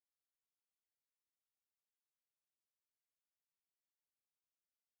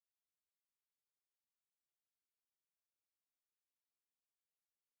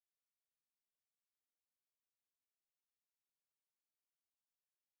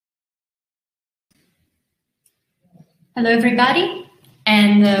Hello, everybody,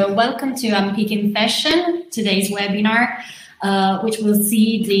 and welcome to Unpicking Fashion, today's webinar, which will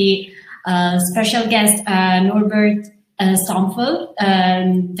see the special guest Norbert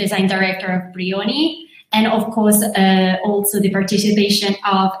Stumpfl, Design Director of Brioni, and of course also the participation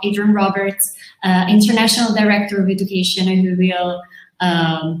of Adrien Roberts, International Director of Education, who will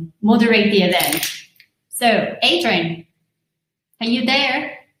moderate the event. So, Adrien, are you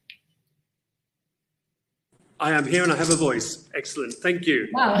there? I am here and I have a voice. Excellent. Thank you.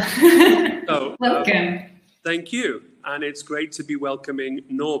 Wow. So, welcome. Thank you. And it's great to be welcoming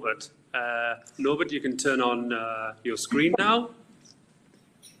Norbert. Norbert, you can turn on your screen now.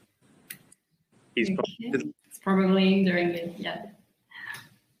 It's probably during it, yeah.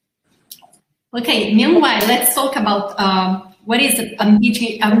 Okay, meanwhile, let's talk about what is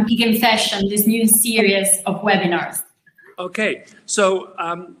Unpicking Fashion, this new series of webinars. Okay, so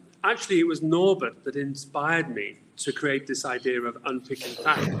actually, it was Norbert that inspired me to create this idea of unpicking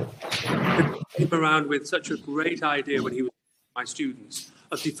fashion. He came around with such a great idea when he was with my students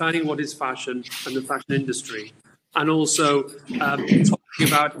of defining what is fashion and the fashion industry, and also talking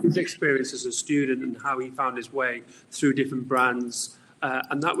about his experience as a student and how he found his way through different brands,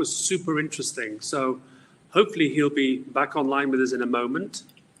 and that was super interesting. So hopefully he'll be back online with us in a moment.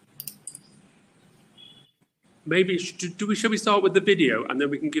 Maybe, shall we start with the video and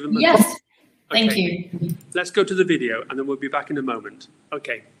then we can give them a... Yes, okay. Thank you. Let's go to the video and then we'll be back in a moment.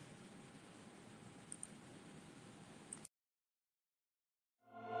 Okay.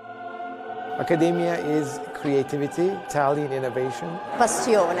 Academia is creativity, Italian innovation.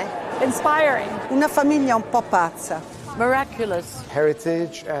 Passione. Inspiring. Una famiglia un po' pazza. Miraculous.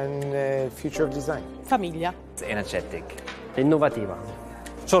 Heritage and future of design. Famiglia. Energetic. Innovativa.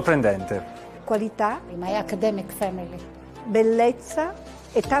 Sorprendente. Qualità. My academic family. Bellezza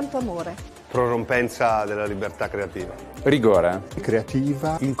e tanto amore. Prorompenza della libertà creativa. Rigore.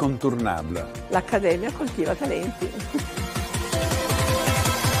 Creativa, incontournable. L'Accademia coltiva talenti.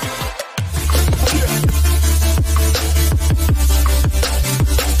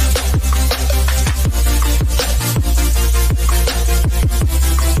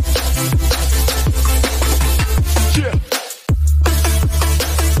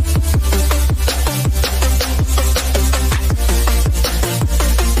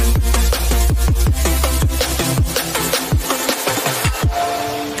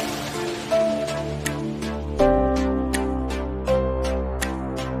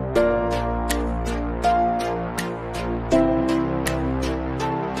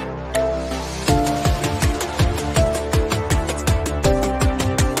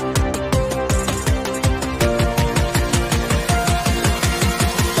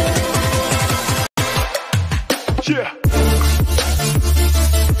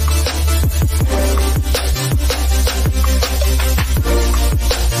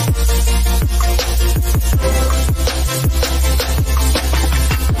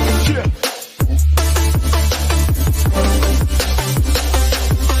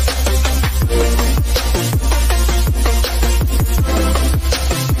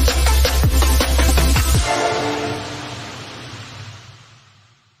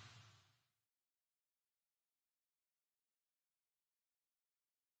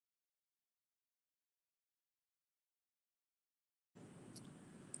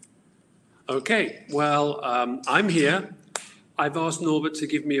 Okay, well, I'm here. I've asked Norbert to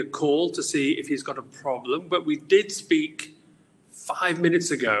give me a call to see if he's got a problem, but we did speak 5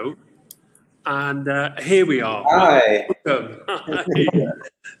 minutes ago, and here we are. Hi. Welcome.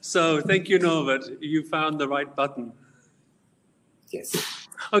 So thank you, Norbert. You found the right button. Yes.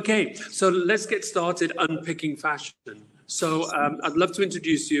 Okay, so let's get started unpicking fashion. So I'd love to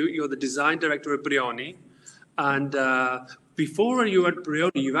introduce you. You're the design director of Brioni, and before you were at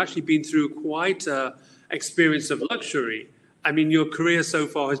Brioni, you've actually been through quite an experience of luxury. I mean, your career so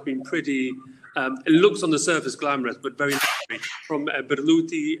far has been pretty, it looks on the surface glamorous, but very luxury. From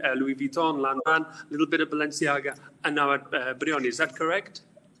Berluti, Louis Vuitton, Lanvin, a little bit of Balenciaga, and now at Brioni. Is that correct?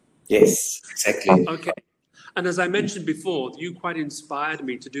 Yes, exactly. Okay. And as I mentioned before, you quite inspired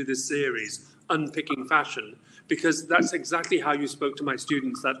me to do this series, Unpicking Fashion, because that's exactly how you spoke to my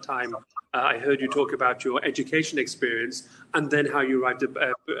students that time. I heard you talk about your education experience and then how you arrived at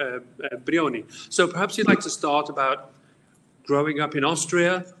Brioni. So perhaps you'd like to start about growing up in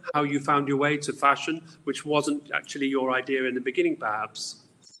Austria, how you found your way to fashion, which wasn't actually your idea in the beginning, perhaps.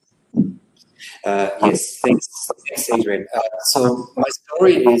 Yes, thanks Adrien. So my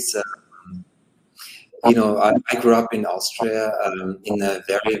story is, you know, I grew up in Austria in a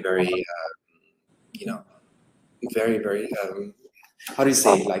very, you know, very, how do you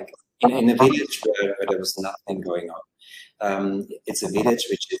say, like in a village where there was nothing going on. It's a village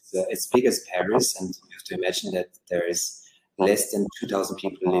which is as big as Paris, and you have to imagine that there is less than 2,000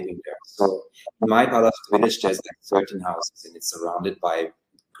 people living there. So in my part of the village, there's like 13 houses, and it's surrounded by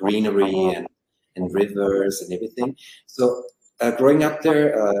greenery and rivers and everything. So growing up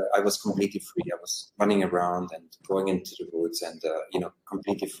there, I was completely free. I was running around and going into the woods and, you know,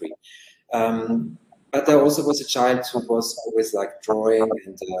 completely free. But I also was a child who was always like drawing,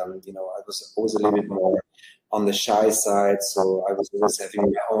 and, you know, I was always a little bit more on the shy side. So I was always having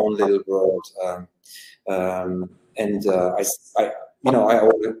my own little world. I you know, I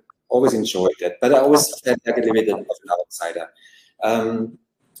always enjoyed that, but I always felt like a little bit of an outsider.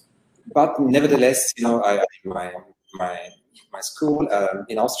 But nevertheless, you know, my school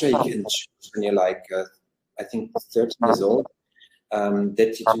in Austria, you can choose when you're like, I think 13 years old,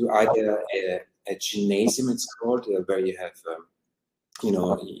 that you do either a gymnasium, it's called, where you have, you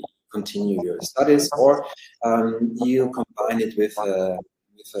know, you continue your studies, or you combine it with a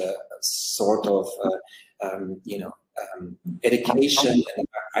sort of, you know, education. And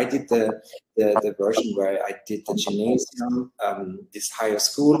I did the version where I did the gymnasium, this higher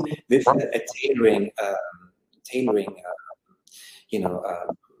school, with a tailoring, you know,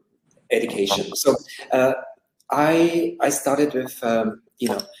 education. So I started with, you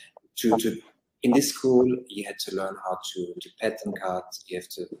know, in this school you had to learn how to pattern cut. You have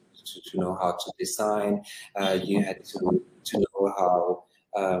to know how to design. You had to know how,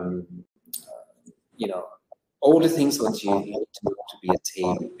 you know, all the things what you need to be a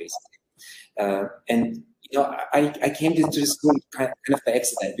tailor, basically. And you know, I came to the school kind of by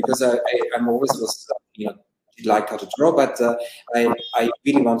accident, because I'm always was, you know, like how to draw, but I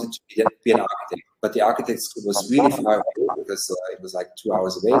really wanted to be an architect. But the architect school was really far away, because it was like 2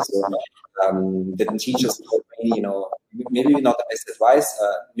 hours away. So the teachers told me, you know, maybe not the best advice.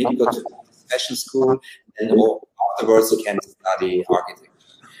 Maybe go to fashion school, and afterwards you can study architecture.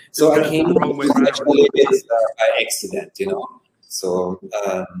 So I came actually by accident, you know. So,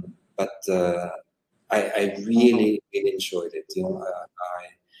 I really enjoyed it. You know,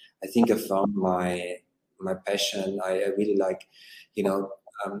 I think I found my passion. I really like, you know,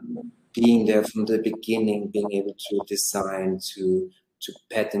 being there from the beginning, being able to design, to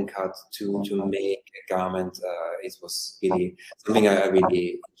pattern cut, to make a garment. It was really something I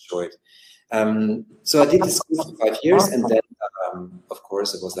really enjoyed. So I did the school for 5 years, and then, of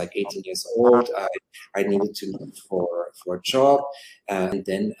course, I was like 18 years old. I needed to look for a job, and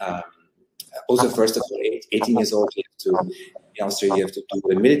then also, first of all, 18 years old, in Austria, you have to do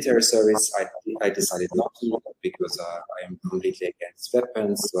the military service. I decided not to, because I am completely against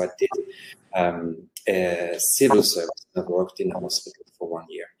weapons. So I did a civil service. I worked in a hospital for 1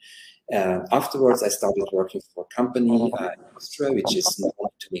 year. Afterwards, I started working for a company in Austria, which is known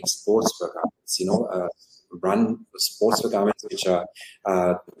to make sportswear garments. You know, run sportswear garments, which are,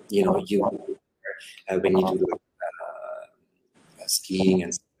 you know, you when you do skiing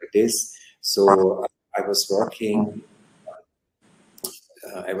and stuff like this. So I was working.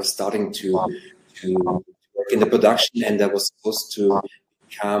 I was starting to work in the production, and I was supposed to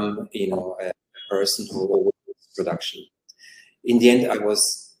become, you know, a person who oversees production. In the end, I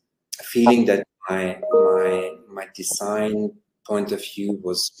was feeling that my design point of view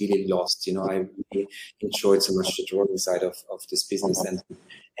was really lost. You know, I really enjoyed so much the drawing side of this business,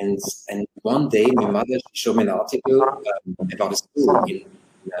 and one day my mother showed me an article about a school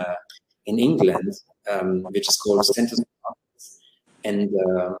in England, which is called Centers of Arts. And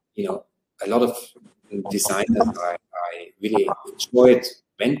you know, a lot of designers I really enjoyed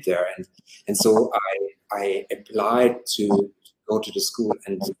went there, and so I applied to go to the school,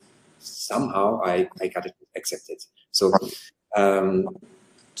 and somehow I got it accepted. So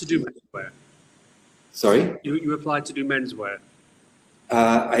to do menswear. Sorry, you applied to do menswear.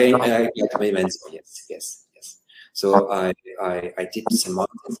 I applied to menswear. Yes. So I did some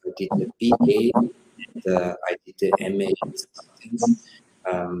mountains. I did the BA, I did the MA in mountains,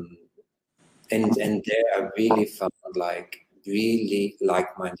 and there I really found like really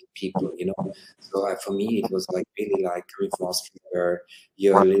like-minded people, you know. So for me, it was like really like coming from Austria, where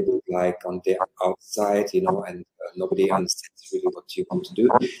you're a little like on the outside, you know, and nobody understands really what you want to do.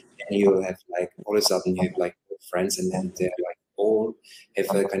 And you have like all of a sudden you have like friends, and then they're like all have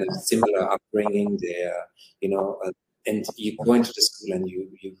a kind of similar upbringing. They're, you know, and you go into the school and you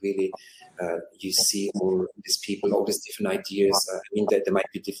really you see all these people, all these different ideas. I mean, they might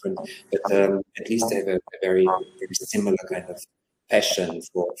be different, but at least they have a very similar kind of passion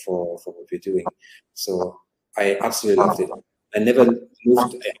for what we're doing. So I absolutely loved it. I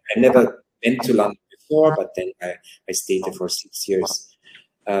never went to London before, but then I stayed there for 6 years.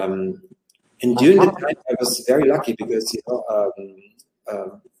 and during the time, I was very lucky because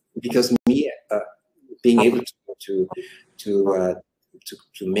because me being able to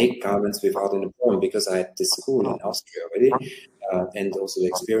make garments without an employment, because I had this school in Austria already, and also the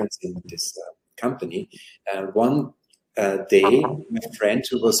experience in this company. One day, my friend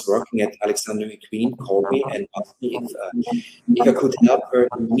who was working at Alexander McQueen called me and asked me if I could help her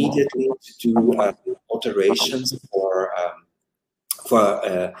immediately to do alterations for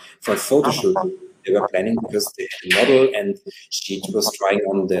a photo shoot they were planning, because they had a model and she was trying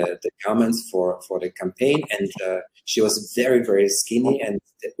on the garments for the campaign, and she was very, very skinny, and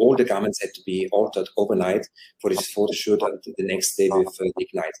all the garments had to be altered overnight for this photo shoot until the next day with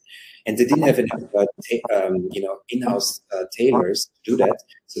Ignite. And they didn't have enough in-house tailors to do that,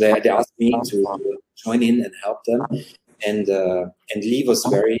 so they asked me to join in and help them. And Lee was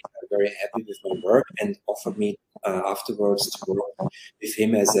very, very happy with my work and offered me afterwards to work with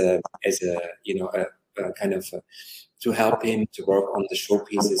him as a kind of to help him to work on the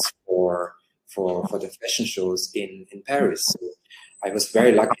showpieces for the fashion shows in Paris. So I was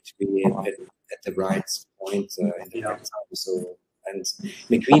very lucky to be at the right point in the right time. So, and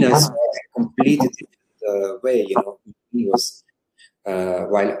McQueen has a completely different way. He was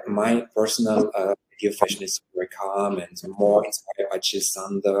while my personal idea of fashion is very calm and more inspired by Jill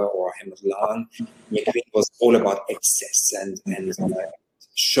Sander or Helmut Lang, McQueen was all about excess and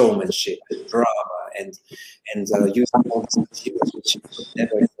showmanship and drama and using all these materials which you could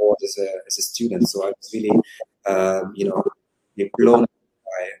never afford as a student. So I was really blown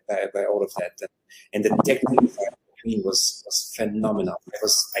by all of that, and the technical side of McQueen was phenomenal.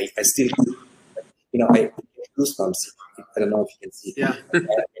 I still, I get goosebumps. I don't know if you can see. Yeah.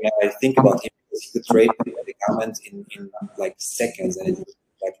 I think about him because he could drape the garment in like seconds, and it was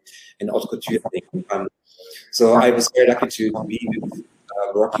like an haute couture thing. So I was very lucky to be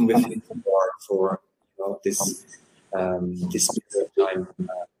working with him for this period of time,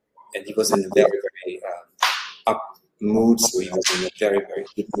 and he was in a very, very up mood. So he was in a very, very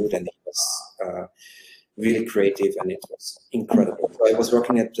good mood, and he was really creative, and it was incredible. So I was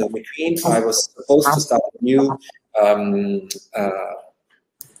working at McQueen. I was supposed to start a new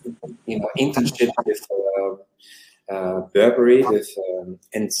internship with Burberry,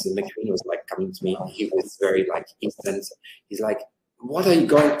 and McQueen was like coming to me. He was very like instant. He's like, "What are you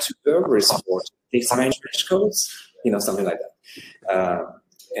going to Burberry for? Design trench coats? Something like that."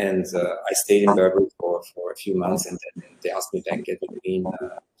 And I stayed in Burberry for a few months, and then they asked me back at McQueen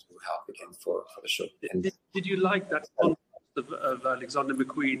to help again for the show. And did you like that concept of Alexander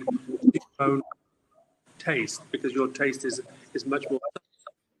McQueen, your own taste, because your taste is much more?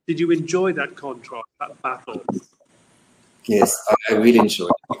 Did you enjoy that contrast, that battle? Yes, I really enjoyed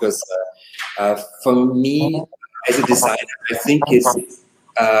it, because for me as a designer, I think it's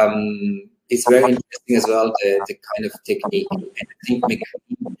very interesting as well, the kind of technique. And I think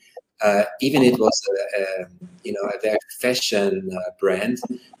McQueen, even it was a very fashion brand,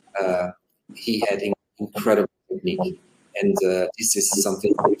 he had incredible technique, and this is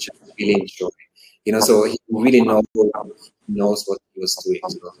something which I really enjoy. So he really knows what he was doing.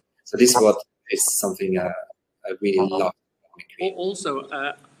 So this is something I really love. Also,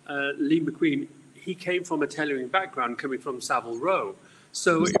 Lee McQueen, he came from a tailoring background, coming from Savile Row.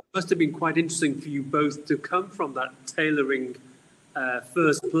 So it must have been quite interesting for you both to come from that tailoring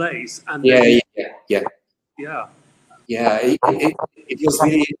first place. And Yeah. It was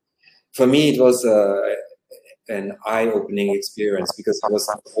really, for me, it was an eye-opening experience, because I was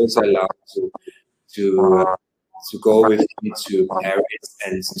also allowed to go with him to Paris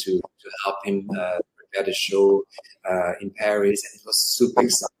and to help him prepare the show in Paris, and it was super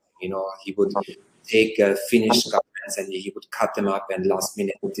exciting. He would take finished garments and he would cut them up, and last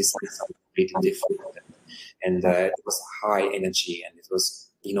minute design something completely different. And it was high energy, and it was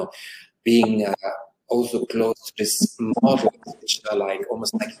being also close to this models, which are like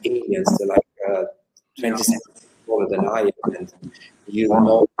almost like aliens. They're like 20 centimeters taller than I am, and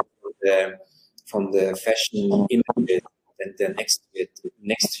from the fashion images, and they're next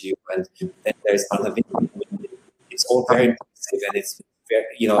to you, and then there's another video. It's all very impressive, and it's very,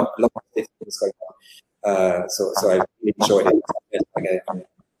 a lot of things going on. So I really enjoyed it, like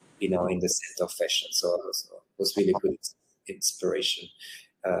in the center of fashion. So it was really good inspiration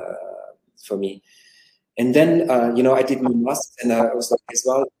for me. And then I did my master's, and I was lucky as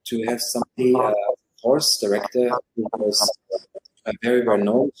well to have somebody, course director, who was very well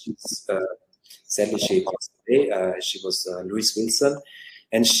known. She's sadly she passed away. She was Louise Wilson,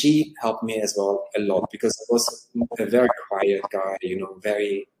 and she helped me as well a lot, because I was a very quiet guy,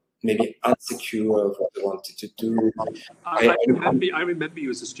 very maybe insecure of what I wanted to do. I remember you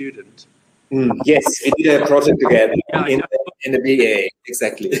as a student. Yes, we did a project together in the BA,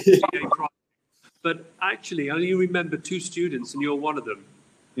 exactly. But actually, I only remember 2 students, and you're one of them.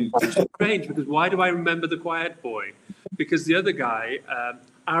 Which is strange, because why do I remember the quiet boy? Because the other guy,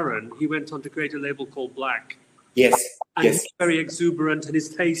 Aaron, he went on to create a label called Black. Yes, and yes. He's very exuberant, and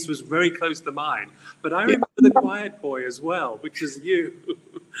his taste was very close to mine. But I remember the quiet boy as well, which is you.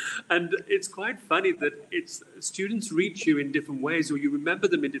 And it's quite funny that students reach you in different ways, or you remember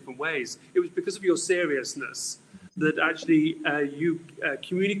them in different ways. It was because of your seriousness that actually you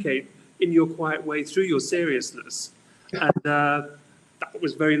communicate in your quiet way through your seriousness. And that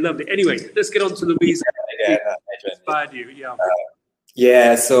was very lovely. Anyway, let's get on to Louise. Inspired you,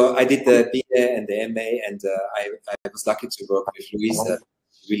 yeah, so I did the BA and the MA, and I was lucky to work with Louise.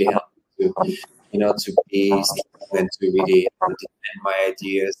 Really helped me to be and to really defend my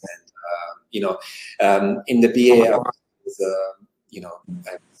ideas. And in the BA,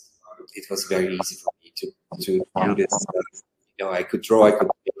 it was very easy for me to do this. I could draw, I could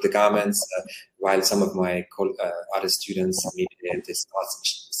make the garments, while some of my other students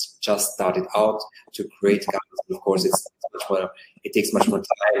just started out to create garments. Of course, it takes much more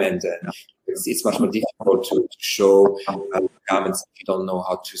time, and it's much more difficult to show garments if you don't know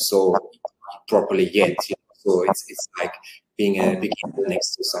how to sew properly yet. So it's like being a beginner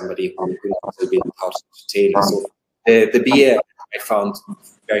next to somebody who knows a bit how to tailor. So the BA I found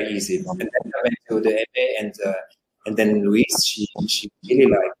very easy, and then I went to the MA, and then Louise, she really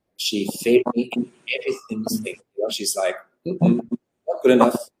she failed me in everything. She's like, not good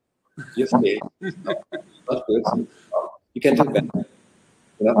enough. You failed. Not good. You can do better.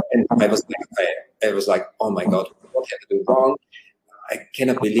 And I was like, oh my God, what have I do wrong? I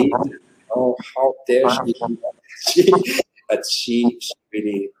cannot believe it. Oh, how dare she? But she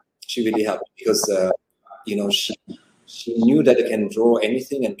really helped, because she knew that I can draw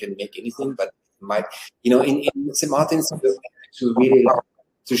anything and can make anything, but in St. Martin's, to really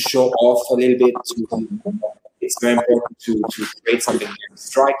to show off a little bit. It's very important to create something very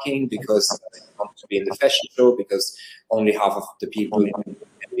striking, because I want to be in the fashion show, because only half of the people can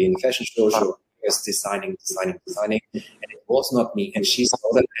be in the fashion show. So just designing, and it was not me. And she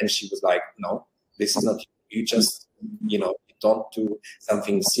saw that, and she was like, "No, this is not you. You just, you don't do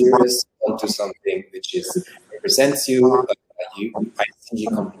something serious. Don't do something which represents you. I think you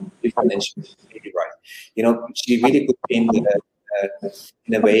come different." And she was really right. She really put in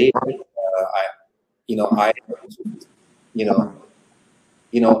a way.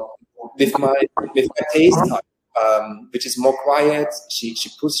 With my taste, which is more quiet, she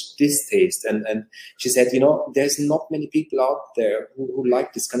pushed this taste, and she said, there's not many people out there who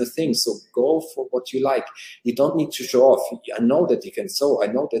like this kind of thing. So go for what you like. You don't need to show off. I know that you can sew. I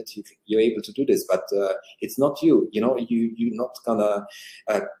know that you're able to do this, but it's not you. You're not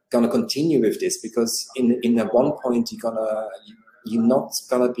gonna continue with this, because in at one point you're not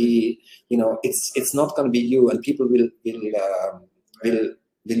gonna be, it's not gonna be you, and people will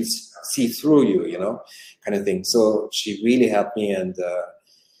see through you, kind of thing. So she really helped me, and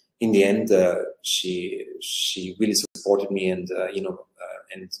in the end, she really supported me, and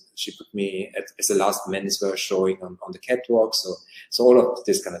and she put me as the last menswear showing on the catwalk. So all of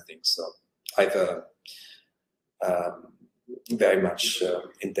this kind of thing. So I've very much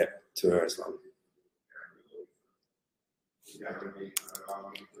in depth to her as well.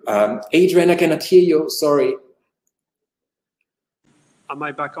 Adrien, I cannot hear you. Sorry. Am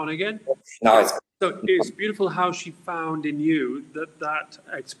I back on again? No, it's... So it's beautiful how she found in you that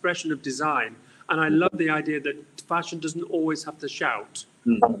expression of design. And I love the idea that fashion doesn't always have to shout.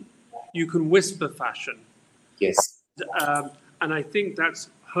 Mm-hmm. You can whisper fashion. Yes. And I think that's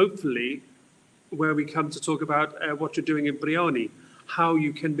hopefully where we come to talk about what you're doing in Brioni, how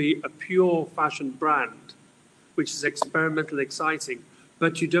you can be a pure fashion brand, which is experimental, exciting,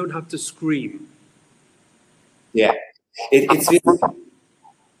 but you don't have to scream. Yeah, it's really,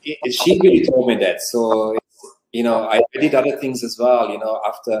 she really told me that. So I did other things as well.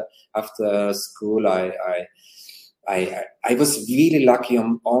 After school, I was really lucky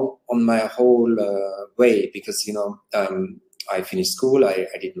on my whole way, because I finished school. I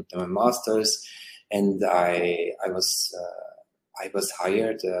did my master's, and I was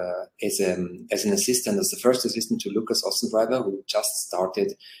hired as an assistant, as the first assistant to Lucas Ossendriver, who just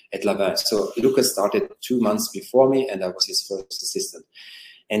started at Lavin. So Lucas started 2 months before me, and I was his first assistant.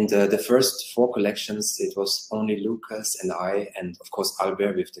 And the first 4 collections, it was only Lucas and I, and of course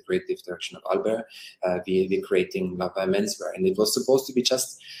Albert, with the creative direction of Albert, we creating Lapin menswear. And it was supposed to be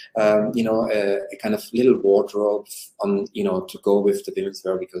just, you know, a kind of little wardrobe on, you know, to go with the women's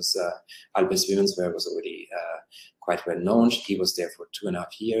wear, because Albert's women's wear was already quite well known. He was there for 2.5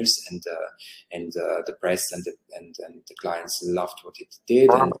 years, and the press and the clients loved what he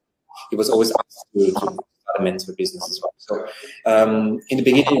did, and he was always asked to start a menswear business as well. So in the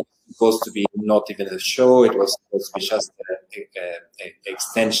beginning, it was supposed to be not even a show; it was supposed to be just an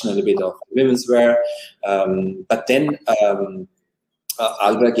extension a little bit of women's wear. But then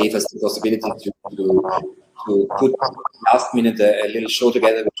Albert gave us the possibility to put last minute a little show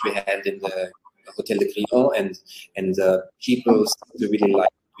together, which we had in the Hotel de Brioni, and people really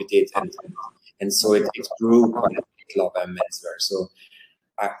liked what we did, and so it grew quite a bit of menswear. So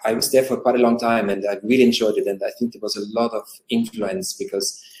I was there for quite a long time, and I really enjoyed it, and I think there was a lot of influence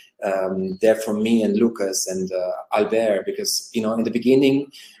because there from me and Lucas and Albert, because you know in the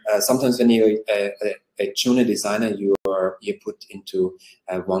beginning sometimes when you're a junior designer, you're put into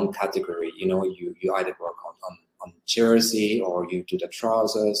one category. You know, you either work on jersey, or you do the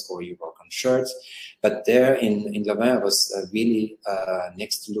trousers, or you work on shirts. But there in Lavin, I was really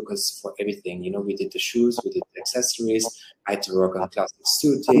next to Lucas for everything. You know, we did the shoes, we did the accessories. I had to work on classic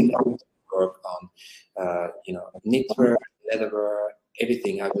suiting, I had to work on you know, knitwear, leatherwear,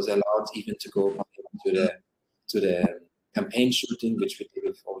 everything. I was allowed even to go to the campaign shooting, which we did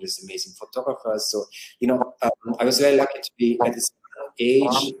with all these amazing photographers. So you know, I was very lucky to be at this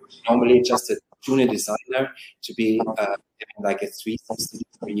age, normally just a junior designer, to be having like a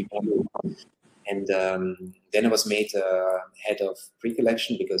 360-degree view. And then I was made head of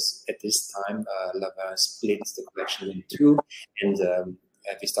pre-collection, because at this time Lavin split the collection in 2, and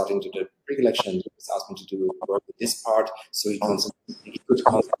we started into the pre-collection, and Lucas asked me to do work with this part, so he could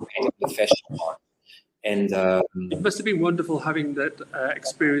concentrate on the fashion part. And it must have been wonderful having that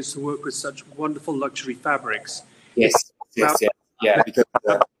experience to work with such wonderful luxury fabrics. Yes, yeah, because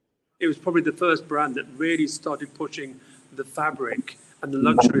it was probably the first brand that really started pushing the fabric and the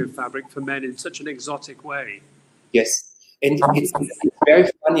luxury of fabric for men in such an exotic way. Yes, and it's very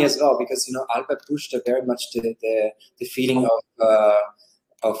funny as well, because you know Albert pushed very much the feeling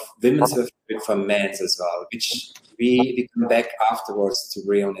of women's fabric for men's as well, which we come back afterwards to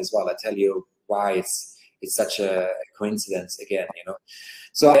Brioni as well. I tell you why it's such a coincidence again, you know.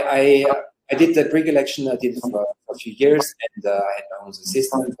 So I did the pre-collection. I did it for a few years, and I had my own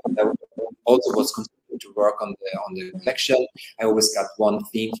assistant. And I also was continuing to work on the collection. I always got one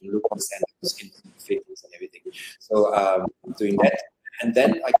theme from Lucas, and it was in fittings and everything. So doing that, and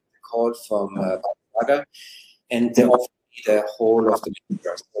then I got a call from Balenciaga, and they offered me the whole of the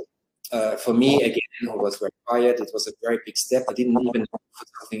menswear. So for me, again, it was very quiet. It was a very big step. I didn't even know for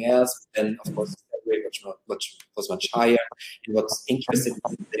something else. But then, of course, was much higher. And what's interesting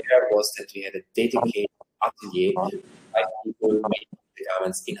there was that we had a dedicated atelier by people making the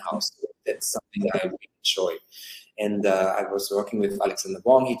garments in-house. So that's something that I really enjoy. And I was working with Alexander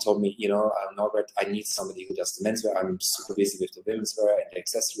Wong. He told me, you know, Norbert, I need somebody who does the menswear. I'm super busy with the women's wear and the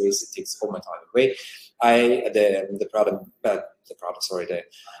accessories. It takes all my time away.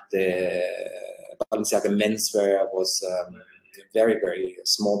 The Balenciaga menswear was a very, very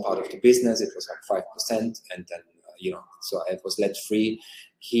small part of the business. It was like 5%, and then you know, so I was let free.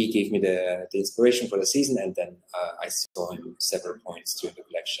 He gave me the inspiration for the season, and then I saw him several points during the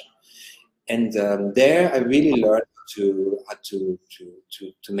collection. And there I really learned how to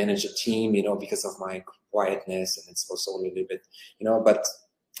manage a team, you know, because of my quietness, and it was all a little bit, you know, but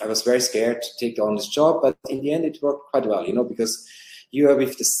I was very scared to take on this job, but in the end it worked quite well, you know, because you are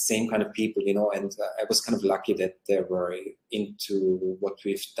with the same kind of people, you know, and I was kind of lucky that they were into what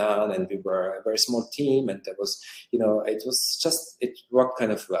we've done, and we were a very small team, and there was, you know, it worked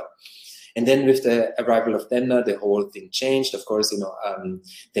kind of well. And then with the arrival of Demna, the whole thing changed. Of course, you know,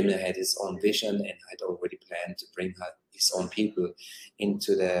 Demna had his own vision, and had already planned to bring his own people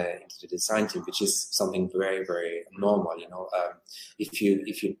into the design team, which is something very, very normal. You know, if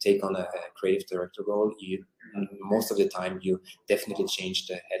you take on a creative director role, most of the time you definitely change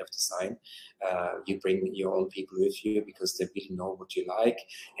the head of design. You bring your own people with you because they really know what you like.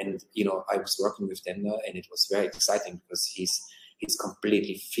 And you know, I was working with Demna, and it was very exciting because he's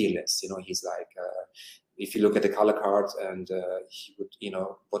completely fearless. You know, he's like, if you look at the color card, and he would, you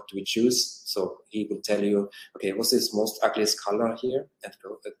know, what do we choose? So he will tell you, okay, what's this most ugliest color here? And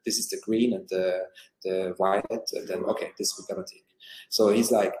go, this is the green and the white, and then okay, this we're gonna take. So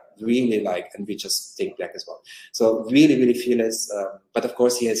he's like really like, and we just take black as well. So really, really fearless. But of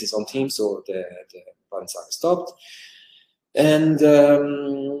course, he has his own team, so the Balenciaga stopped. And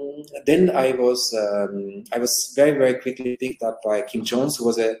then I was very, very quickly picked up by Kim Jones, who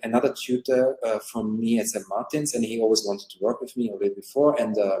was another tutor from me at St. Martin's, and he always wanted to work with me already before.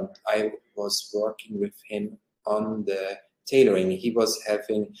 And I was working with him on the tailoring. He was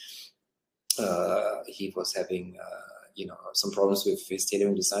having you know, some problems with his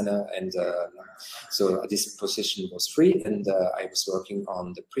tailoring designer, and so this position was free, and I was working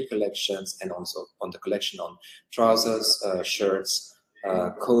on the pre-collections and also on the collection on trousers, shirts,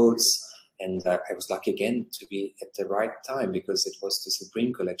 coats, and I was lucky again to be at the right time because it was the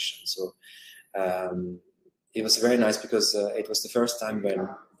Supreme collection. So it was very nice because it was the first time when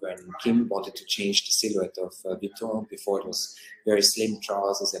Kim wanted to change the silhouette of Vuitton. Before it was very slim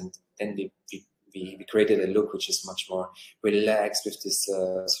trousers, and then we created a look which is much more relaxed with this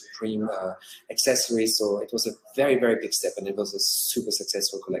Supreme accessory. So it was a very, very big step, and it was a super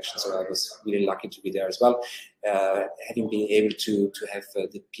successful collection. So I was really lucky to be there as well. Having been able to have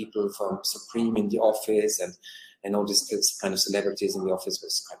the people from Supreme in the office and all these kind of celebrities in the office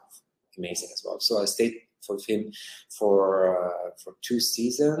was kind of amazing as well. So I stayed with him for 2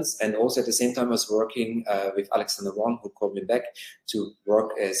 seasons, and also at the same time I was working with Alexander Wong, who called me back to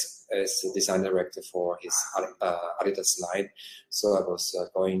work as a design director for his Adidas line. So I was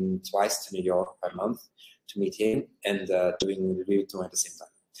going twice to New York per month to meet him and doing Louis Vuitton at the same time.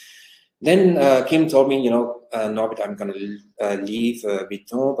 Then Kim told me, you know, Norbert, I'm going to leave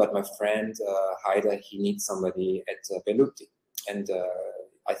Vuitton, but my friend Haider, he needs somebody at Berluti, and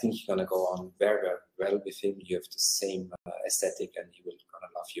I think you're gonna go on very, very well with him. You have the same aesthetic, and he will gonna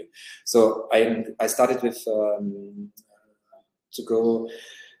love you. So I started with to go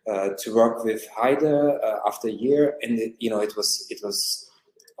to work with Haider after a year, and you know, it was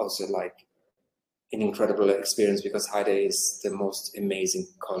also like an incredible experience because Haider is the most amazing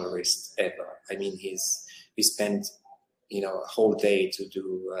colorist ever. I mean, he spent, you know, a whole day to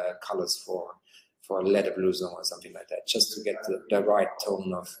do colors for a leather blouson or something like that, just to get the right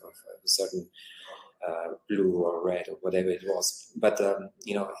tone of a certain blue or red or whatever it was. But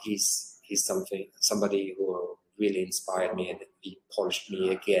you know, he's somebody who really inspired me, and he polished me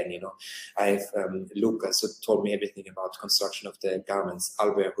again. You know, I have Lucas, who told me everything about construction of the garments.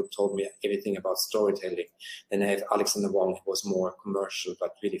 Albert, who told me everything about storytelling. Then I have Alexander Wong, who was more commercial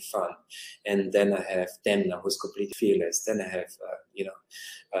but really fun. And then I have Demna, who's completely fearless. Then I have you know,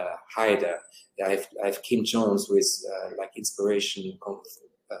 Haider. I have Kim Jones, who is like inspiration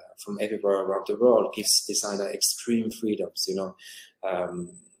from everywhere around the world, gives designer extreme freedoms, you know.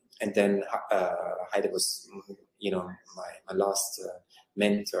 And then Haider was, you know, my last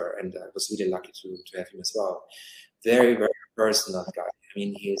mentor, and I was really lucky to have him as well. Very, very personal guy. I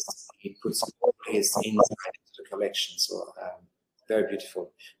mean, he puts all his insight into the collection, so very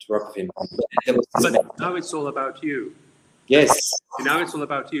beautiful to work with him. But now it's all about you. Yes. Now it's all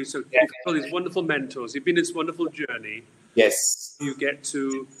about you. So you've got all these wonderful mentors. You've been in this wonderful journey. Yes. You get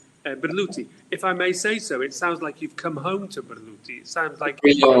to Berluti. If I may say so, it sounds like you've come home to Berluti. It sounds like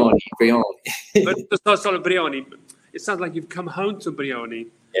Brioni. But it's not sort of Brioni. It sounds like you've come home to Brioni.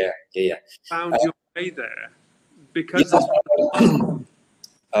 Yeah. Found your way there because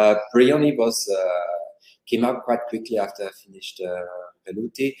Brioni came up quite quickly after I finished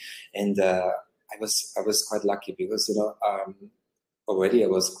Berluti, and I was quite lucky because, you know, already I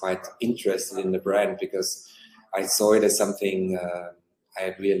was quite interested in the brand because I saw it as something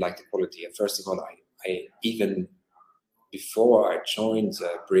I really liked the quality. And first of all, I even before I joined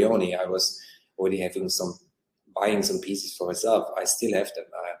Brioni, I was already buying some pieces for myself. I still have them.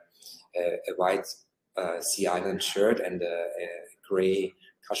 A white Sea Island shirt and a gray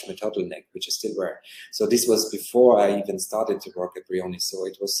cashmere turtleneck, which I still wear. So this was before I even started to work at Brioni. So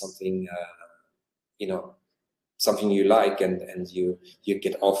it was something, you know, something you like, and you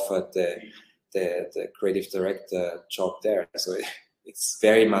get offered the creative director job there. So it's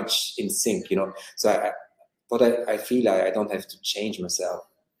very much in sync, you know. So I feel I don't have to change myself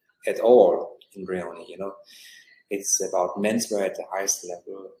at all in Brioni, you know. It's about menswear at the highest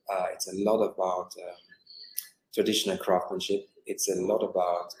level. It's a lot about traditional craftsmanship. It's a lot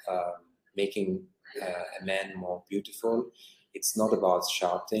about making a man more beautiful. It's not about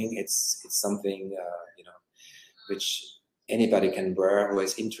shouting. It's something you know, which anybody can wear who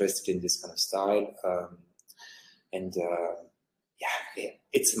is interested in this kind of style. Yeah,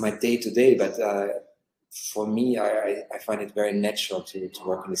 it's my day to day. But for me, I find it very natural to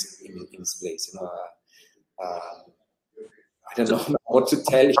work in this place. You know, I don't know what to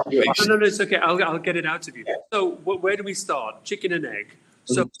tell you. No, it's okay. I'll get it out of you. So where do we start? Chicken and egg.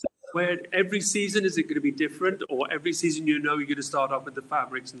 So where every season, is it going to be different, or every season you know you're going to start off with the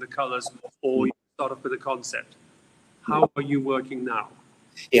fabrics and the colors, or you start off with the concept? How are you working now?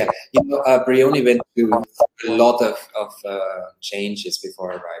 Yeah, Brioni went through a lot of changes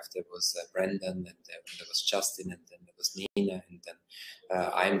before I arrived. There was Brendan, and there was Justin, and then there was Nina, and then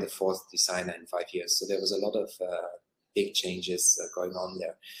I'm the fourth designer in 5 years. So there was a lot of big changes going on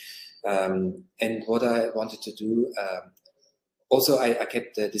there. And what I wanted to do, also I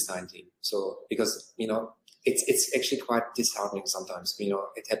kept the design team. So because it's actually quite disheartening sometimes.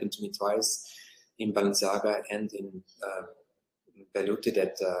 It happened to me twice in Balenciaga and in Berluti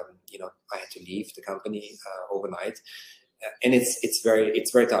that I had to leave the company overnight, and it's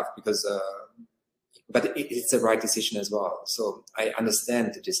very tough because but it's the right decision as well. So I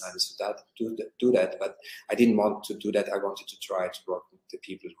understand the designers who do that, but I didn't want to do that. I wanted to try to work with the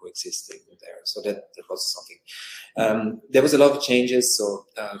people who existed there. So that was something. There was a lot of changes. So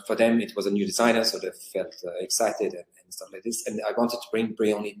for them, it was a new designer, so they felt excited and stuff like this. And I wanted to bring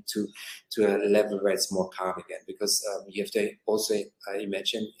Brioni to a level where it's more calm again, because you have to also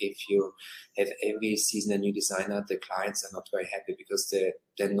imagine if you have every season a new designer, the clients are not very happy because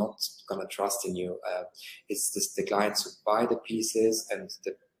they're not gonna trust in you. It's just the clients who buy the pieces and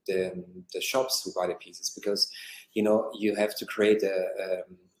the shops who buy the pieces, because you have to create a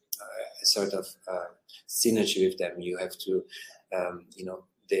sort of synergy with them. You have to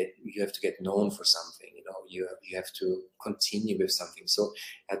you have to get known for something. You have to continue with something. So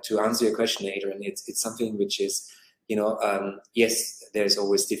to answer your question, Adrien, it's something which is yes, there's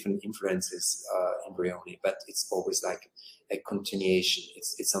always different influences in Brioni, but it's always like a continuation.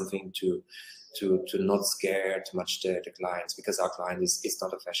 It's something to not scare too much the clients, because our client is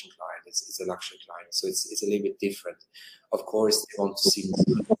not a fashion client, it's a luxury client. So it's a little bit different. Of course, they want to see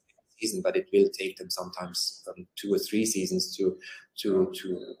more season, but it will take them sometimes 2 or 3 seasons to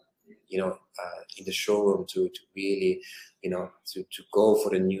in the showroom to really to go for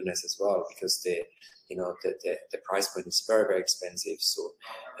the newness as well, because the price point is very expensive. So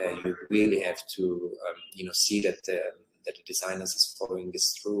you really have to see that the designers is following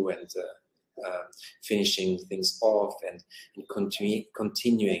this through and finishing things off and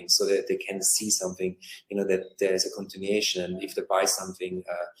continuing, so that they can see something, that there's a continuation. And if they buy something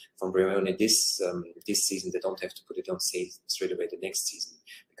from Brioni this season, they don't have to put it on sale straight away the next season,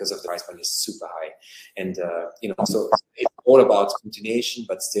 because of the price point is super high. And so it's all about continuation,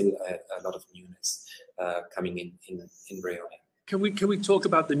 but still a lot of newness coming in Brioni. Can we talk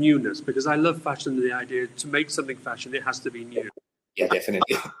about the newness? Because I love fashion, the idea to make something fashion, it has to be new. Yeah,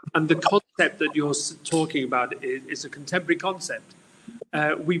 definitely. And the concept that you're talking about is a contemporary concept.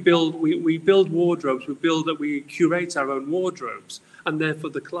 We build wardrobes. We curate our own wardrobes, and therefore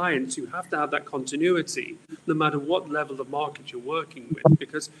the clients, you have to have that continuity, no matter what level of market you're working with,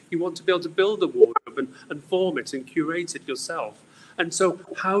 because you want to be able to build a wardrobe and form it and curate it yourself. And so,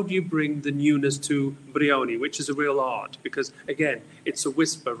 how do you bring the newness to Brioni, which is a real art? Because again, it's a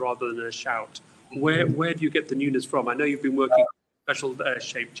whisper rather than a shout. Where do you get the newness from? I know you've been working special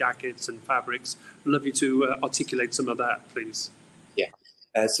shaped jackets and fabrics. I'd love you to articulate some of that, please. Yeah.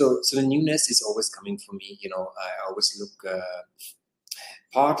 So the newness is always coming from me. I always look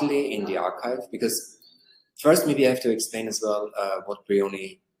partly in the archive, because first maybe I have to explain as well what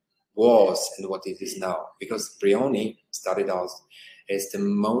Brioni was and what it is now. Because Brioni started out as the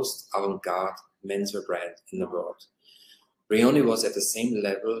most avant-garde menswear brand in the world. Brioni was at the same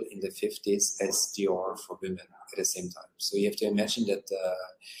level in the 50s as Dior for women at the same time. So you have to imagine that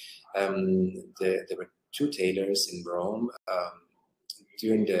there were 2 tailors in Rome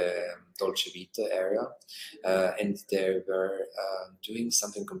during the Dolce Vita era, and they were doing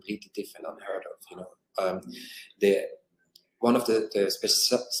something completely different, unheard of. One of the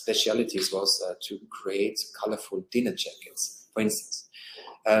specialities was to create colorful dinner jackets, for instance.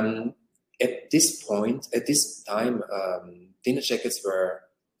 At this time, dinner jackets were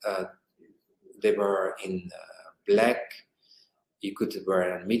they were in black. You could wear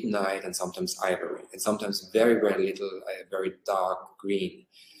at midnight, and sometimes ivory, and sometimes very little, very dark green.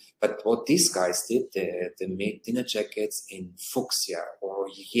 But what these guys did, they made dinner jackets in fuchsia or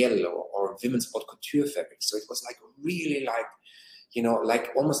yellow or women's haute couture fabric. So it was like really like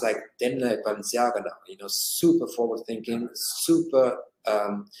almost like Demna at Balenciaga now, super forward thinking, super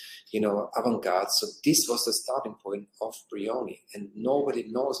avant-garde. So this was the starting point of Brioni, and nobody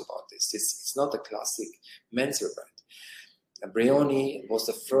knows about this. It's not a classic menswear brand. Brioni was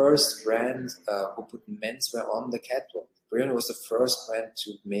the first brand who put menswear on the catwalk. Brioni was the first brand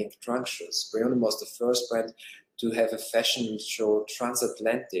to make trunk shows. Brioni was the first brand to have a fashion show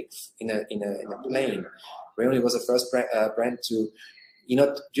transatlantic in a plane. Brioni was the first brand to,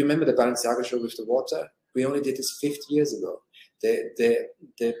 do you remember the Balenciaga show with the water? Brioni did this 50 years ago.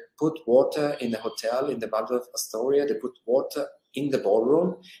 They put water in the hotel in the Waldorf Astoria. They put water in the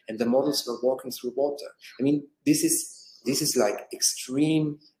ballroom, and the models were walking through water. I mean, this is like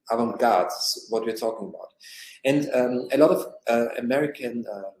extreme avant-garde, what we're talking about. And a lot of American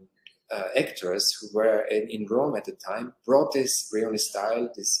actors who were in Rome at the time brought this Brioni style,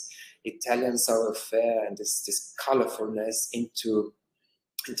 this Italian savoir-faire, and this colorfulness into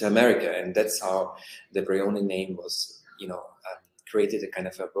America, and that's how the Brioni name was, you know, created a kind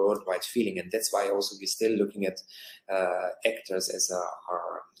of a worldwide feeling. And that's why also we're still looking at actors as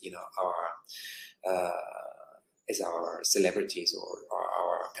our, you know, as our celebrities, or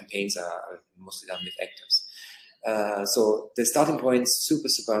our campaigns are mostly done with actors. So the starting point is super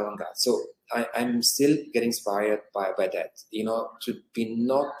avant-garde. So I'm still getting inspired by that, you know,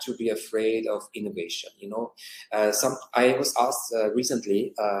 not to be afraid of innovation. You know, I was asked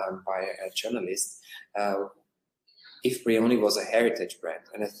recently by a journalist if Brioni was a heritage brand,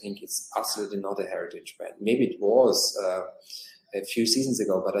 and I think it's absolutely not a heritage brand. Maybe it was a few seasons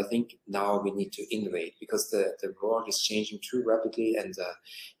ago, but I think now we need to innovate, because the world is changing too rapidly, and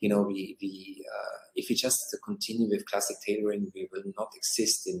you know, if we just continue with classic tailoring, we will not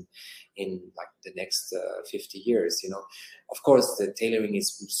exist in like the next 50 years. You know, of course, the tailoring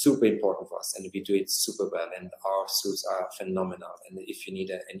is super important for us, and we do it super well, and our suits are phenomenal. And if you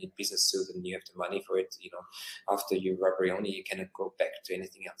need any business suit and you have the money for it, you know, after you wear Brioni, you cannot go back to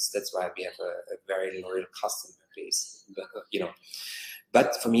anything else. That's why we have a very loyal customer base. But, you know,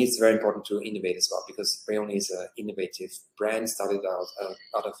 but for me, it's very important to innovate as well, because Brioni is an innovative brand, started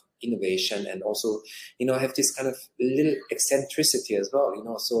out of innovation, and also, you know, have this kind of little eccentricity as well, you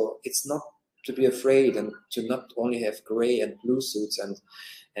know. So it's not to be afraid, and to not only have gray and blue suits,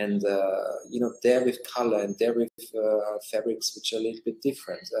 and you know, there with color, and there with fabrics which are a little bit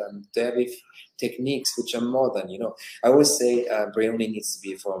different, there with techniques which are modern. You know, I always say Brioni needs to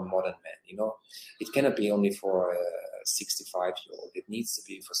be for a modern man. You know, it cannot be only for a 65-year-old. It needs to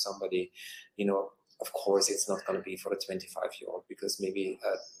be for somebody, you know. Of course, it's not going to be for the 25-year-old, because maybe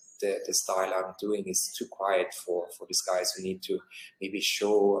the style I'm doing is too quiet for these guys who need to maybe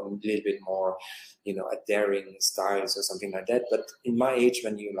show a little bit more, you know, a daring styles or something like that. But in my age,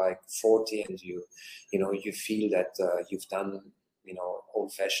 when you're like 40 and you know, you feel that you've done, you know,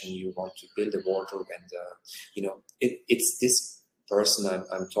 old fashioned, you want to build a wardrobe, and you know, it's this person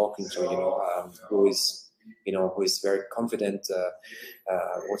I'm talking to, you know, who is very confident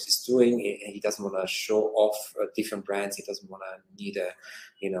what he's doing. He doesn't want to show off different brands. He doesn't want to need a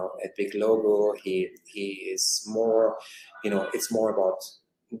big logo. He is more, you know, it's more about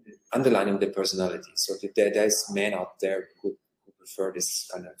underlining the personality. So there's men out there who prefer this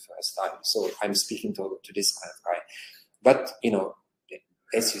kind of style. So I'm speaking to this kind of guy. But, you know,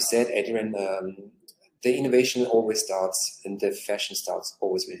 as you said, Adrien, the innovation always starts, and the fashion starts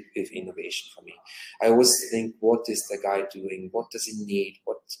always with innovation for me. I always think, what is the guy doing? What does he need?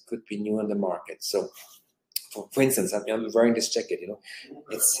 What could be new on the market? So, for instance, I'm wearing this jacket, you know,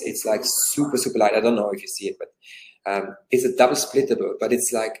 it's like super light. I don't know if you see it, but it's a double splittable, but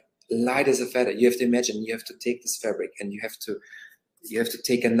it's like light as a feather. You have to imagine, you have to take this fabric, and you have to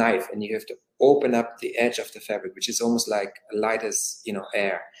take a knife, and you have to open up the edge of the fabric, which is almost like light as, you know,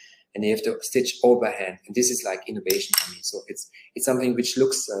 air. And you have to stitch overhand, and this is like innovation for me. So it's something which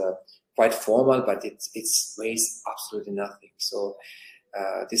looks quite formal, but it weighs absolutely nothing. So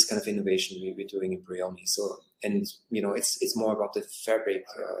this kind of innovation we're doing in Brioni. So, and you know, it's more about the fabric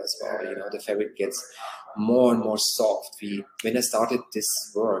as well. You know, the fabric gets more and more soft. When I started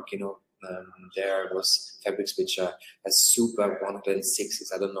this work, you know, there was fabrics which are a super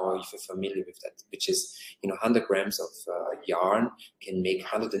 106s. I don't know if you're familiar with that, which is, you know, 100 grams of yarn can make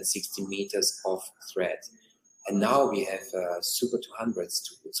 160 meters of thread. And now we have super 200s,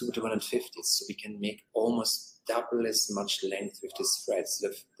 super 250s, so we can make almost double as much length with these threads.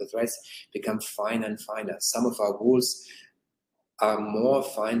 The threads become finer and finer. Some of our wools are more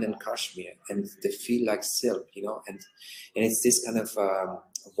fine than cashmere, and they feel like silk, you know, and it's this kind of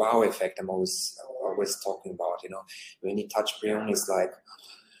wow effect I'm always talking about. You know, when you touch Brioni, it's like,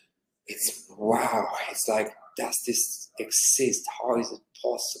 it's wow. It's like, does this exist? How is it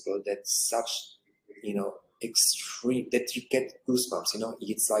possible that such, you know, extreme, that you get goosebumps? You know,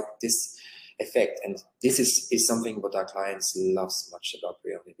 it's like this effect, and this is something what our clients love so much about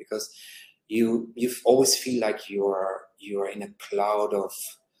Brioni, because you always feel like you are in a cloud of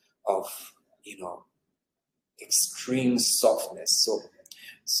you know, extreme softness.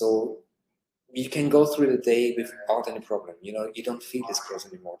 So you can go through the day without any problem. You know, you don't feel this clothes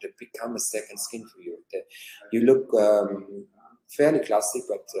anymore. They become a second skin for you. You look fairly classic,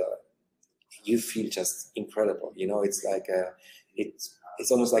 but you feel just incredible. You know, it's like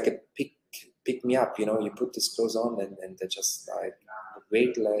it's almost like a pick me up. You know, you put these clothes on and they're just like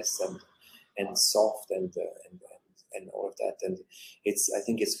weightless and soft and all of that. And I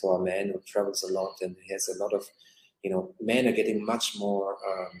think it's for a man who travels a lot and he has a lot of, you know, men are getting much more,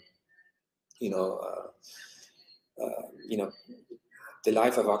 the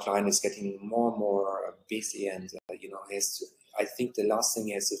life of our client is getting more and more busy, and you know, I think the last thing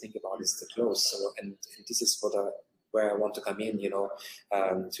he has to think about is the clothes. So, and this is where I want to come in, you know,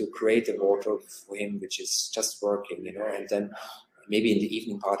 to create a wardrobe for him which is just working, you know, and then maybe in the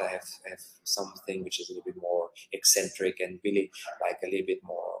evening part I have something which is a little bit more eccentric and really like a little bit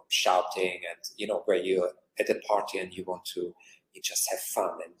more shouting, and you know, where you're at a party and you just have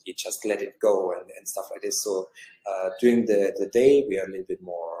fun and you just let it go and stuff like this. So during the day we are a little bit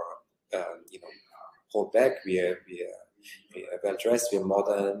more, you know, hold back. We are well dressed. We are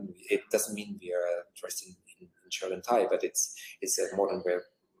modern. It doesn't mean we are dressed in shirt and tie, but it's a modern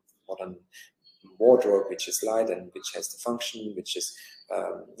wardrobe which is light and which has the function, which is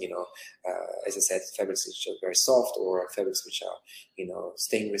you know, as I said, fabrics which are very soft, or fabrics which are, you know,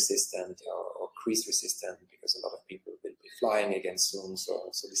 stain resistant or crease resistant, because a lot of people will be flying again soon.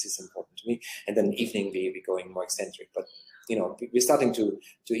 So this is important to me. And then evening we're going more eccentric, but you know, we're starting to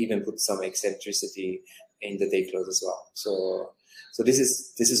even put some eccentricity in the day clothes as well. So this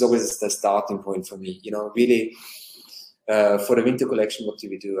is always the starting point for me. You know, really for the winter collection, what do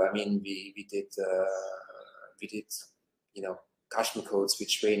we do? I mean, we did you know, cashmere coats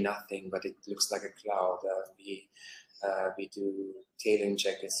which weigh nothing, but it looks like a cloud. We do tailoring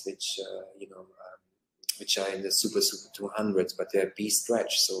jackets which you know, which are in the super 200s, but they're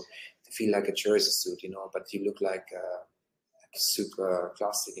B-stretch, so they feel like a jersey suit, you know, but you look like super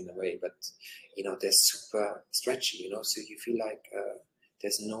classic in a way, but you know, they're super stretchy, you know, so you feel like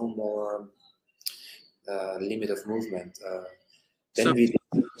there's no more limit of movement.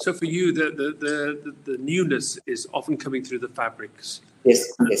 So for you, the newness is often coming through the fabrics. Yes.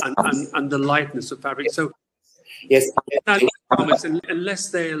 And the lightness of fabric. So yes. Garments, unless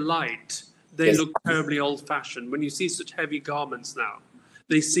they're light, they look terribly old-fashioned. When you see such heavy garments now,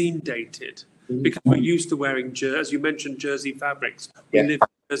 they seem dated. Because we're used to wearing, as you mentioned, jersey fabrics. We live in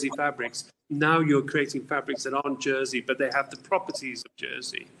jersey fabrics. Now you're creating fabrics that aren't jersey, but they have the properties of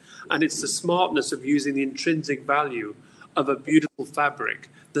jersey. And it's the smartness of using the intrinsic value of a beautiful fabric,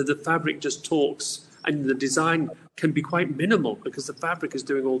 that the fabric just talks, and the design can be quite minimal because the fabric is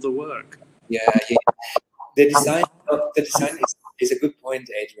doing all the work. Yeah. The design is a good point,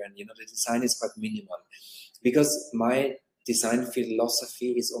 Adrien. You know, the design is quite minimal, because my design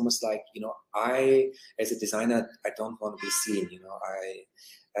philosophy is almost like, you know, I, as a designer, I don't want to be seen. You know,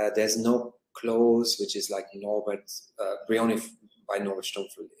 there's no clothes which is like Brioni by Norbert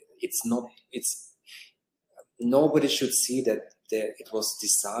Stumpfl. Nobody should see that it was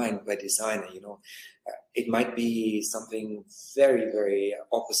designed by designer. You know, it might be something very, very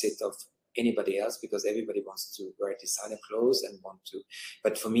opposite of anybody else, because everybody wants to wear designer clothes and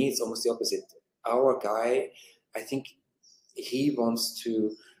but for me, it's almost the opposite. Our guy, I think, he wants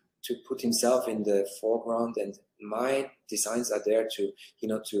to put himself in the foreground, and my designs are there to, you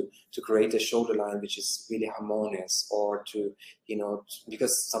know, to create a shoulder line which is really harmonious, or to, you know,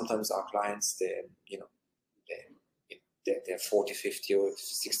 because sometimes our clients, they're 40, 50 or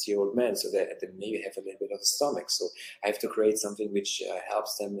 60-year-old men, so they maybe have a little bit of a stomach. So I have to create something which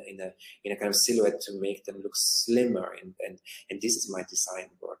helps them in a kind of silhouette to make them look slimmer, and this is my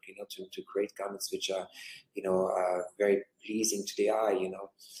design work, you know, to create garments which are, you know, very pleasing to the eye, you know.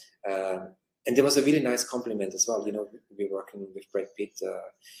 And there was a really nice compliment as well. You know, we're working with Brad Pitt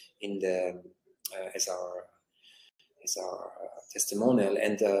as our testimonial,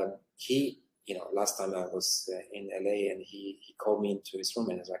 and he. You know, last time I was in LA, and he called me into his room,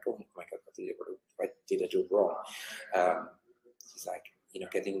 and I was like, "Oh my God, what did I do wrong?" He's like, you know,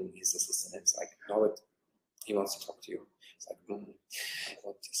 getting his assistant, and it's like, "Norbert, he wants to talk to you." It's like,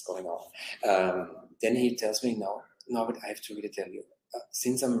 what is going on? Then he tells me, "No, Norbert, I have to really tell you,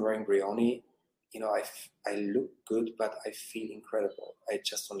 since I'm wearing Brioni, you know, I look good, but I feel incredible. I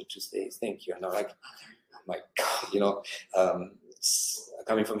just wanted to say thank you." And I'm like, "Oh my God," you know,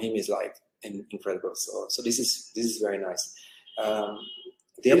 coming from him is like incredible. So this is very nice.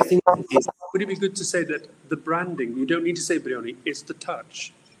 The other thing is, would it be good to say that the branding, you don't need to say Brioni, it's the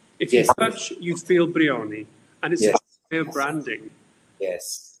touch. If yes, you touch, you feel Brioni, and it's a way of branding.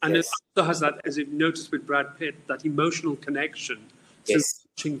 Yes. And it also has that, as you've noticed with Brad Pitt, that emotional connection through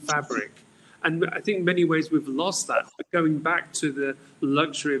touching fabric. And I think in many ways we've lost that, but going back to the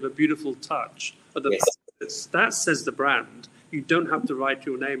luxury of a beautiful touch, of the that says the brand. You don't have to write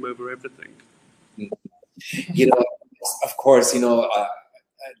your name over everything. you know, of course, you know,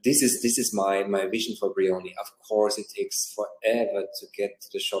 this is my vision for Brioni. Of course, it takes forever to get to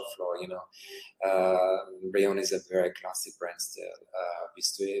the shop floor. You know, Brioni is a very classic brand still.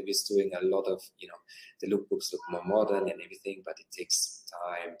 We're doing a lot of, you know, the lookbooks look more modern and everything, but it takes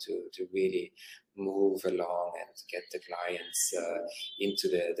time to really move along and get the clients into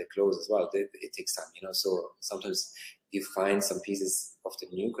the clothes as well. It takes time, you know. So sometimes you find some pieces of the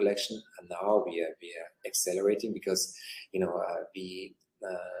new collection, and now we are accelerating because, you know, we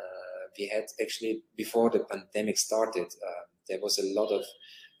had actually, before the pandemic started, there was a lot of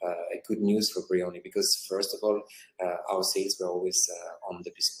good news for Brioni, because first of all, our sales were always on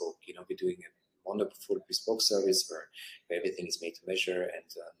the bespoke. You know, we're doing a wonderful bespoke service where everything is made to measure, and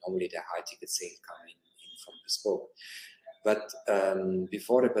normally the high ticket sales come in from bespoke. But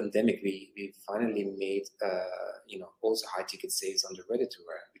before the pandemic, we finally made you know, also high ticket sales on the ready to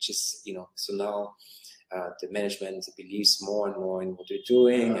wear, which is, you know, so now the management believes more and more in what we're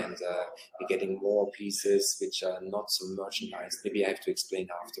doing, and we're getting more pieces which are not so merchandised. Maybe I have to explain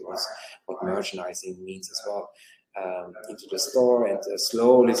afterwards what merchandising means as well, into the store, and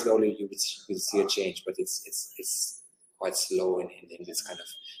slowly you will see a change, but it's quite slow in this kind of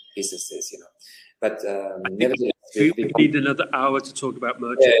businesses, you know. But nevertheless, we need another hour to talk about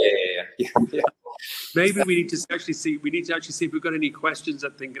merchandising. Yeah. Maybe we need to actually see. We need to actually see if we've got any questions, I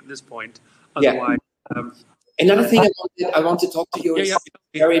think, at this point. Otherwise, another thing I want to talk to you is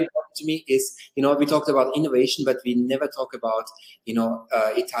very important to me is, you know, we talked about innovation, but we never talk about, you know,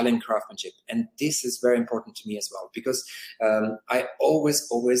 Italian craftsmanship, and this is very important to me as well, because I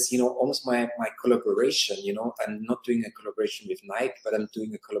always, you know, almost my collaboration, you know, I'm not doing a collaboration with Nike, but I'm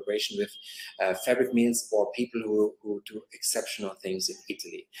doing a collaboration with fabric mills or people who do exceptional things in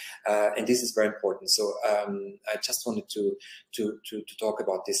Italy, and this is very important. So I just wanted to talk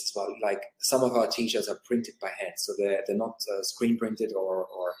about this as well. Like, some of our t-shirts are printed by hand, so they're not screen printed or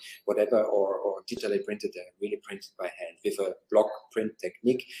whatever, or digitally printed. They're really printed by hand with a block print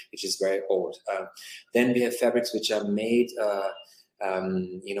technique, which is very old. Then we have fabrics which are made,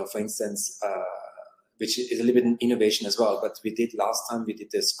 you know, for instance, which is a little bit an innovation as well. But last time we did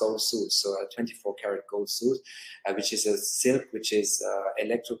this gold suit, so a 24 karat gold suit, which is a silk which is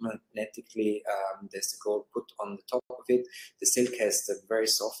electromagnetically, there's the gold put on the top of it. The silk has the very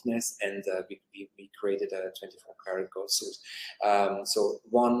softness, and we created a 24 karat gold suit. So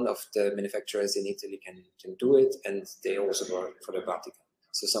one of the manufacturers in Italy can do it, and they also work for the Vatican.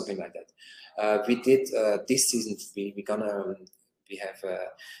 So something like that. We did this season. We have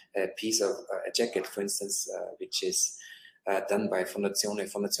a piece of a jacket, for instance, which is done by Fondazione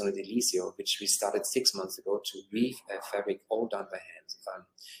Delisio, which we started 6 months ago to weave a fabric all done by hand.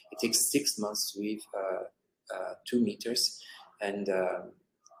 It takes 6 months to weave 2 meters, and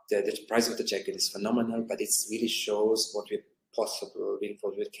the price of the jacket is phenomenal, but it really shows what we're possible,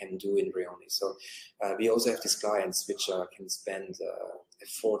 what we can do in Brioni. So we also have these clients which can spend a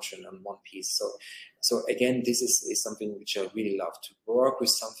fortune on one piece. So again, this is something which I really love, to work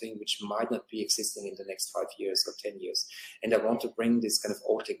with something which might not be existing in the next 5 years or 10 years. And I want to bring this kind of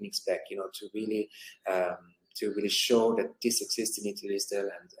old techniques back, you know, to really show that this exists in Italy still,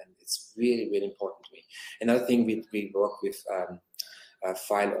 and it's really, really important to me. Another thing, we work with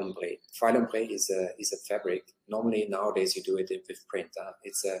file ombre. File ombre is a fabric. Normally nowadays you do it with print.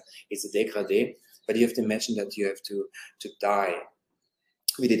 It's a dégradé, but you have to imagine that you have to dye.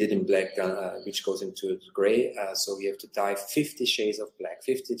 We did it in black, which goes into gray. So we have to dye 50 shades of black,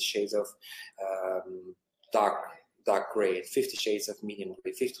 50 shades of dark gray, 50 shades of medium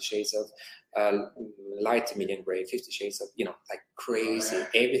gray, 50 shades of light medium gray, 50 shades of, you know, like crazy.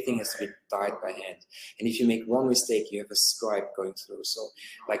 Everything has to be dyed by hand. And if you make one mistake, you have a stripe going through. So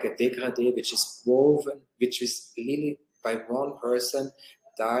like a dégradé, which is woven, which is really by one person,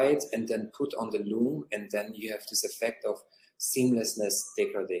 dyed and then put on the loom, and then you have this effect of seamlessness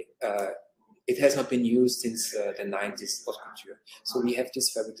dégradé. It has not been used since the 90s haute couture. So we have this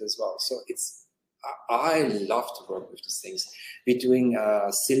fabric as well. So I love to work with these things. We're doing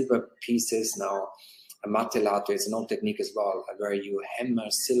silver pieces now. A martellato is an old technique as well, where you hammer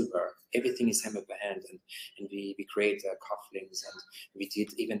silver. Everything is hammered by hand, and we create cufflinks, and we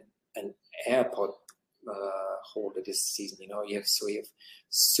did even an airport holder this season. You know, you have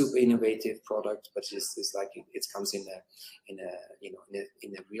super innovative product, but it's like it comes in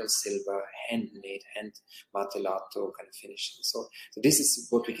a real silver, handmade, hand martellato kind of finishing. So this is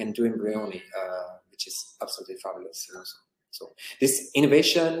what we can do in Brioni, which is absolutely fabulous. You know? So this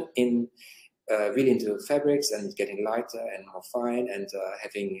innovation in really into fabrics and getting lighter and more fine and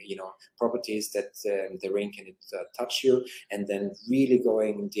having, you know, properties that the rain can touch you, and then really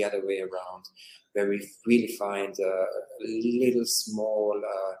going the other way around, where we really find little small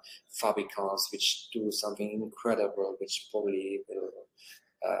fabricants which do something incredible, which probably will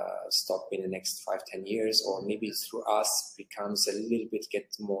stop in the next 5-10 years, or maybe through us becomes a little bit, get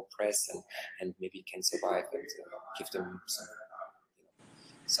more press and maybe can survive and give them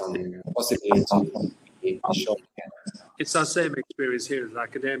some possibility to be shown again. It's our same experience here at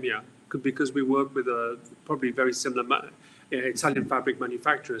academia, because we work with probably very similar Italian fabric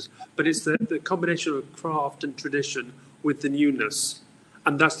manufacturers, but it's the combination of craft and tradition with the newness,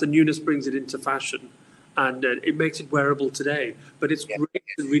 and that's the newness brings it into fashion, and it makes it wearable today. But it's great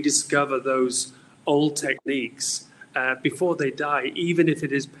to rediscover those old techniques before they die, even if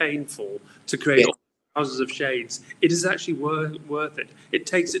it is painful to create thousands of shades. It is actually worth it. It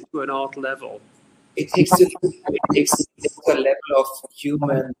takes it to an art level. It takes it to a level of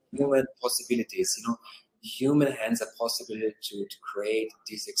human possibilities. You know, human hands are possible to create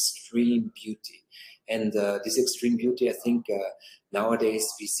this extreme beauty, and this extreme beauty, I think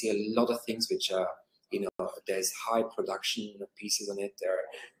nowadays we see a lot of things which are, you know, there's high production pieces on it. There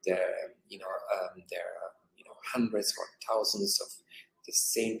are hundreds or thousands of the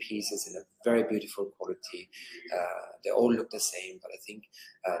same pieces in a very beautiful quality. They all look the same, but I think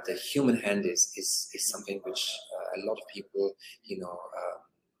the human hand is something which a lot of people, you know,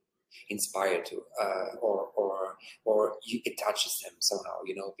 inspire to, or it touches them somehow,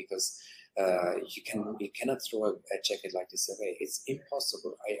 you know, because you cannot throw a jacket like this away. It's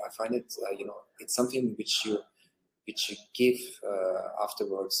impossible. I find it, you know, it's something which you give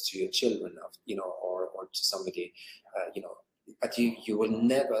afterwards to your children, you know, or to somebody, you know. But you will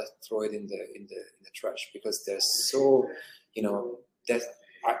never throw it in the trash, because they're so, you know, that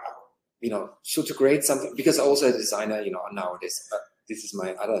you know, so to create something, because also a designer, you know, nowadays this is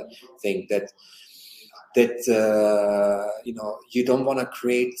my other thing, that you know, you don't want to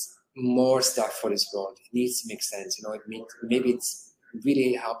create more stuff for this world. It needs to make sense, you know. Maybe it's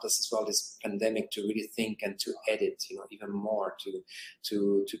really helped us as well, this pandemic, to really think and to edit, you know, even more, to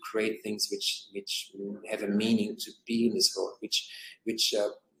create things which have a meaning to be in this world, which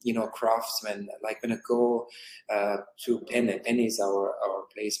you know, craftsmen, like when I go to Penny is our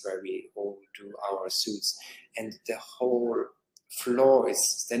place where we all do our suits, and the whole floor is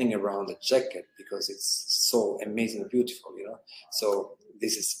standing around the jacket because it's so amazing, beautiful, you know. So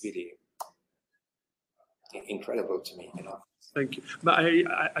this is really incredible to me, you know. Thank you. But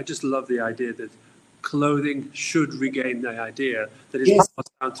I just love the idea that clothing should regain the idea that it's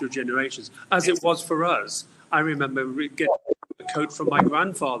passed down through generations, as it was for us. I remember getting a coat from my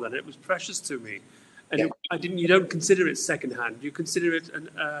grandfather, and it was precious to me. And you don't consider it secondhand. You consider it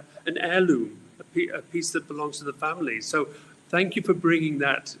an heirloom, a piece that belongs to the family. So thank you for bringing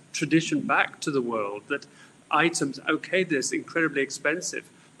that tradition back to the world, that items, okay, they're incredibly expensive,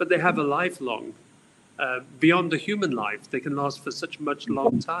 but they have a lifelong. Beyond the human life, they can last for such much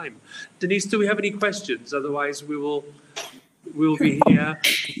long time. Denise, do we have any questions? Otherwise, we'll be here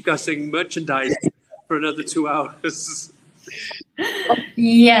discussing merchandise for another 2 hours.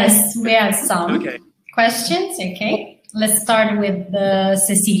 Yes, we have some questions. Okay, let's start with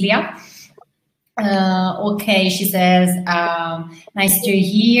Cecilia. Okay, she says, nice to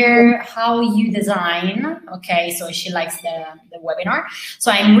hear how you design. Okay, so she likes the webinar.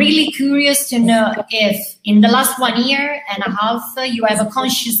 So I'm really curious to know if in the last 1 year and a half you have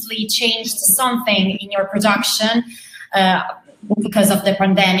consciously changed something in your production because of the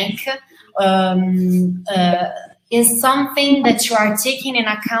pandemic. Is something that you are taking in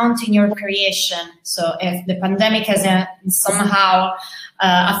account in your creation? So if the pandemic has somehow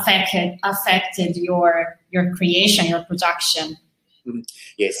affected your creation, your production.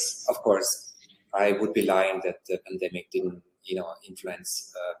 Yes, of course. I would be lying that the pandemic didn't, you know,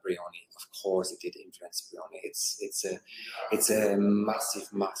 influence Brioni. Of course, it did influence Brioni. It's a massive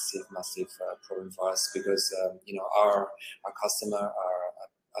problem for us, because you know, our customer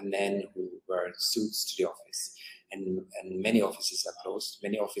are men who wear suits to the office, and many offices are closed.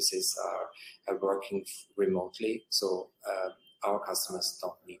 Many offices are working remotely. So our customers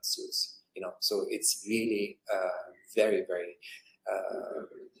don't need suits, you know. So it's really very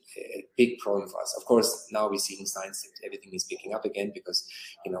a big problem for us. Of course, now we're seeing signs that everything is picking up again, because,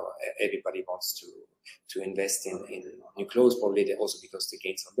 you know, everybody wants to invest in new clothes, probably also because they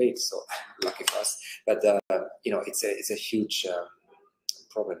gain some weight. So lucky for us. But you know, it's a huge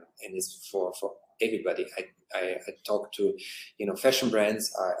problem, and it's for everybody. I talk to, you know, fashion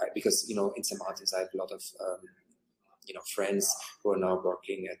brands, because, you know, in St. Martin's I have a lot of friends who are now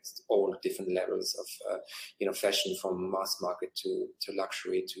working at all different levels of fashion, from mass market to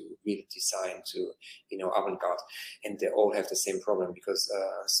luxury to real design to avant-garde, and they all have the same problem because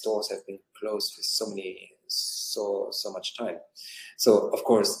stores have been closed for so much time. So of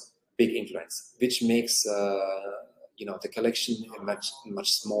course, big influence, which makes the collection much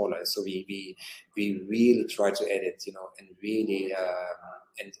smaller. So we really try to edit, and really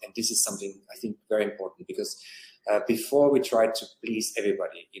and this is something I think very important, because before we try to please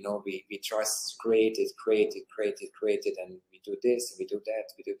everybody, we try to create it, and we do this, we do that,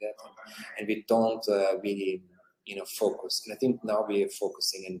 and we don't really focus. And I think now we are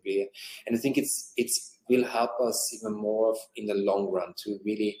focusing, and I think it's will help us even more in the long run to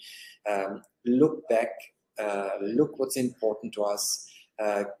really look back, look what's important to us,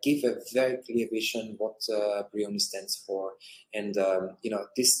 give a very clear vision what Brioni stands for, and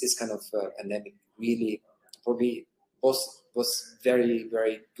this kind of pandemic really probably was very,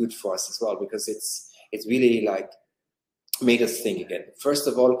 very good for us as well, because it's really like made us think again. First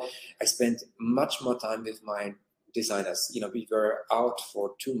of all, I spent much more time with my designers. We were out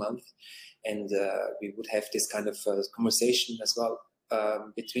for 2 months, and we would have this kind of conversation as well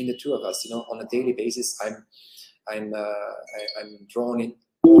between the two of us. On a daily basis, I'm drawn in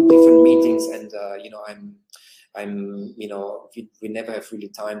all different meetings, and we never have really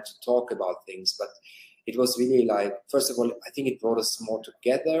time to talk about things, but it was really like, first of all, I think it brought us more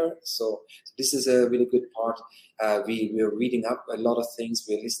together. So this is a really good part. We were reading up a lot of things.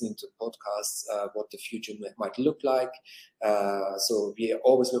 We're listening to podcasts, what the future might look like. So we are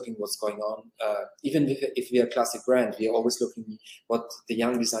always looking what's going on. Even if we are a classic brand, we are always looking what the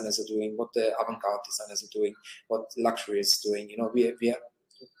young designers are doing, what the avant-garde designers are doing, what luxury is doing. We are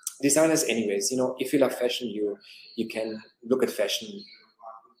designers anyways. If you love fashion, you can look at fashion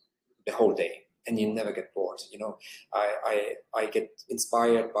the whole day, and you never get bored. I get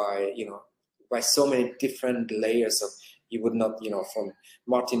inspired by by so many different layers of, you would not, from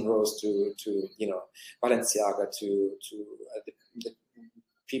Martin Rose to Balenciaga to the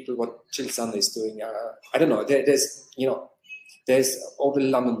people, what Jill Sander is doing. I don't know. There's all the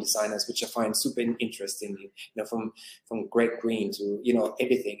London designers, which I find super interesting. From Greg Green to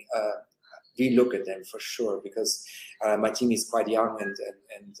everything. We look at them for sure, because my team is quite young and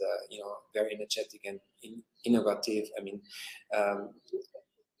very energetic and innovative. I mean,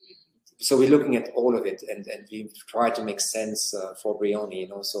 so we're looking at all of it, and we try to make sense for Brioni.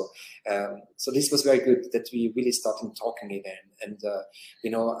 So this was very good that we really started talking again, and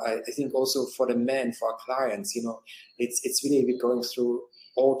I think also for the men, for our clients, it's really we're going through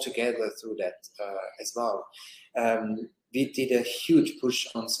all together through that as well. We did a huge push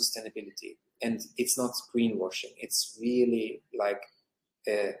on sustainability, and it's not greenwashing. It's really like,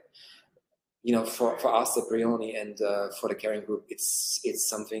 for us at Brioni and for the Kering Group, it's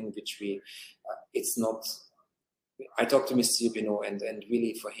something which it's not. I talked to Mr. Binot, and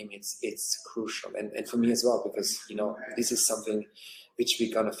really for him it's crucial, and for me as well, because this is something which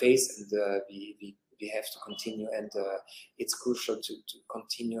we're gonna face, and we have to continue, and it's crucial to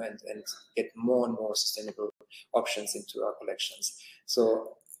continue and get more and more sustainable options into our collections.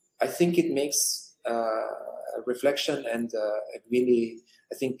 So I think it makes a reflection, and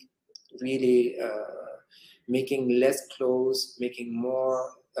I think making less clothes, making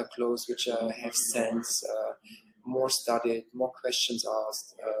more clothes which have sense, more studied, more questions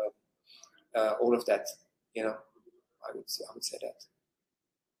asked, all of that. I would say that.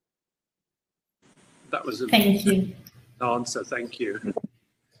 That was a Thank you. answer. Thank you.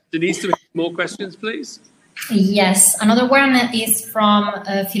 Denise, do we have more questions, please? Yes, another one is from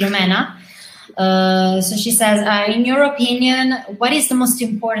Filomena. So she says, in your opinion, what is the most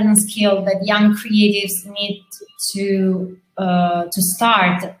important skill that young creatives need to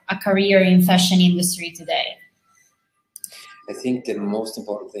start a career in fashion industry today? I think the most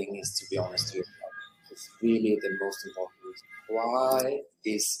important thing is to be honest with yourself. It's really the most important. Why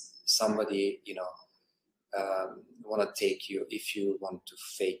is somebody, want to take you if you want to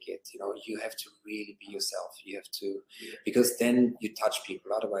fake it? You have to really be yourself. You have to, because then you touch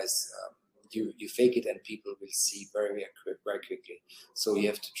people. Otherwise, you fake it, and people will see very, very quickly. So you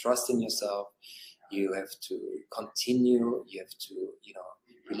have to trust in yourself. You have to continue. You have to,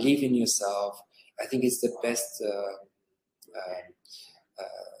 believe in yourself. I think it's the best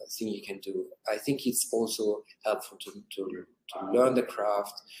thing you can do. I think it's also helpful to learn the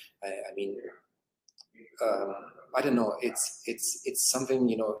craft. I mean, I don't know. It's something,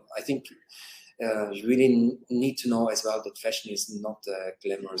 I think you really need to know as well that fashion is not a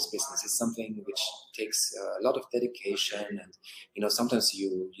glamorous business. It's something which takes a lot of dedication, and sometimes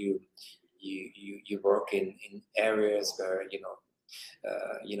you you work in areas where you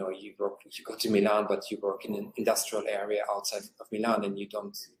go to Milan, but you work in an industrial area outside of Milan, and you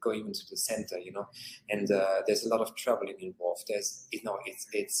don't go even to the center, and there's a lot of traveling involved. There's,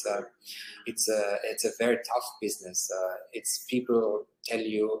 it's a very tough business. It's people tell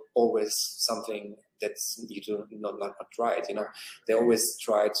you always something that's you do not right. They always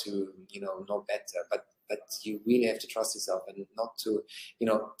try to know better, but you really have to trust yourself and not to,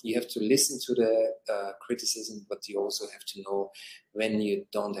 you have to listen to the criticism, but you also have to know when you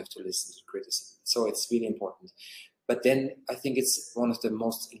don't have to listen to criticism. So it's really important. But then I think it's one of the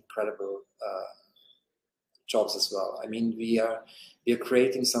most incredible jobs as well. I mean, we are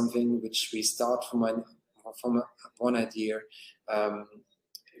creating something which we start from one idea.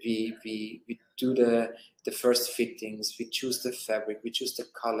 We do the first fittings, we choose the fabric, we choose the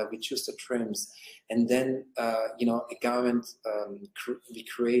color, we choose the trims, and then a garment, we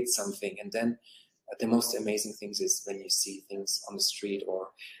create something. And then the most amazing things is when you see things on the street,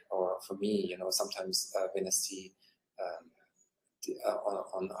 or for me, sometimes when I see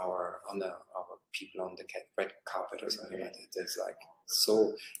on our people on the red carpet or something like that, there's like,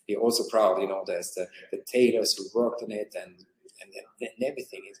 so we're also proud. There's the tailors who worked on it and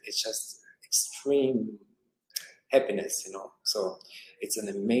everything. It's just extreme happiness, So it's an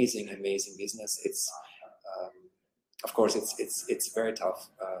amazing business. It's of course it's very tough.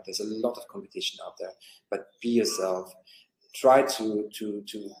 There's a lot of competition out there, but be yourself. Try to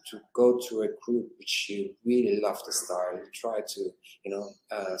go to a group which you really love the style. Try to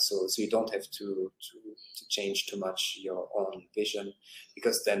so you don't have to change too much your own vision,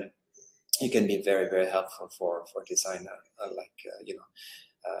 because then you can be very, very helpful for a designer,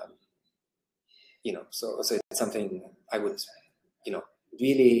 so it's something I would,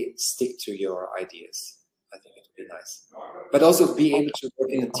 really stick to your ideas. I think it would be nice, but also be able to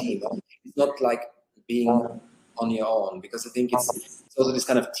work in a team. It's not like being on your own, because I think it's also this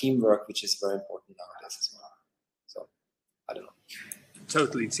kind of teamwork which is very important nowadays as well. So I don't know.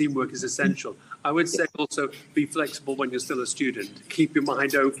 Totally, teamwork is essential. I would say also be flexible when you're still a student. Keep your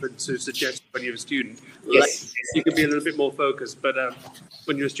mind open to suggestions when you're a student. Yes. You can be a little bit more focused, but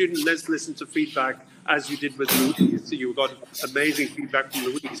when you're a student, let's listen to feedback, as you did with Louise. So you got amazing feedback from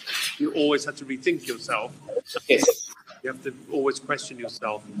Louise. You always have to rethink yourself. Yes. You have to always question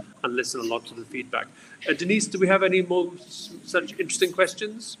yourself and listen a lot to the feedback. Denise, do we have any more such interesting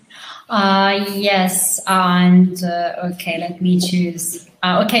questions? Yes, and okay, let me choose.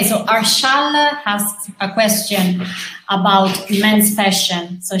 Okay, so Arshal has a question about men's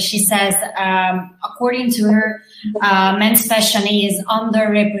fashion. So she says, according to her, men's fashion is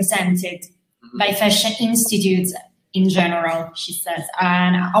underrepresented by fashion institutes in general, she says.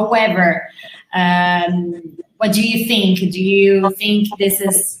 And however, what do you think? Do you think this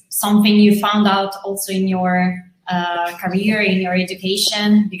is something you found out also in your career, in your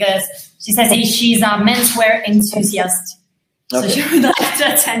education? Because she says she's a menswear enthusiast. Okay. So she would like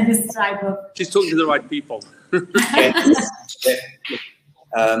to attend this type of... She's talking to the right people. Yes, definitely.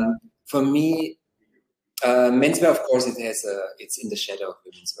 For me, menswear, of course, it's in the shadow of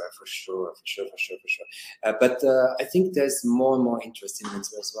womenswear for sure. But I think there's more and more interest in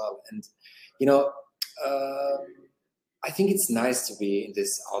menswear as well. And, I think it's nice to be in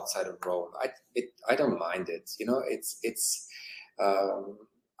this outsider role. I don't mind it.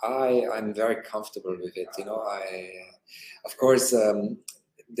 I'm very comfortable with it. Of course,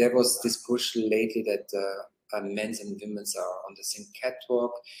 there was this push lately that men's and women's are on the same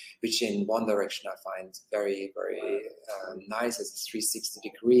catwalk, which in one direction I find very, very nice as a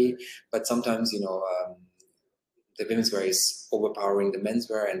 360-degree. But sometimes, the women's wear is overpowering the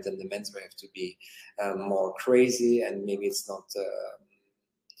menswear, and then the menswear have to be more crazy, and maybe it's not,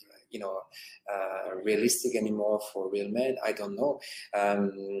 realistic anymore for real men. I don't know.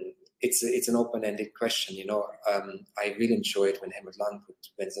 It's an open-ended question. I really enjoy it when Helmut Lang put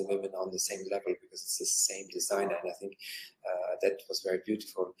men's and women on the same level, because it's the same designer, and I think that was very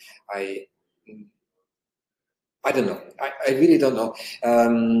beautiful. I don't know. I really don't know.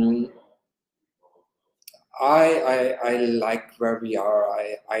 I like where we are.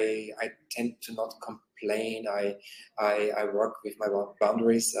 I tend to not complain. I work with my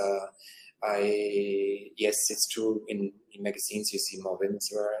boundaries. Yes, it's true. In magazines, you see more women's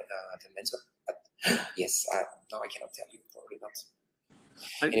wear than men's wear. But yes, no, I cannot tell you. Probably not.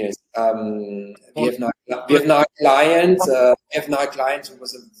 Anyways, we have now a client who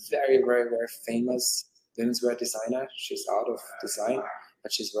was a very, very, very famous women's wear designer. She's out of design,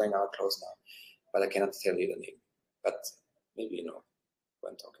 but she's wearing our clothes now. But I cannot tell you the name. But maybe you know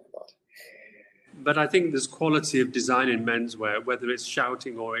what I'm talking about. But I think there's quality of design in menswear, whether it's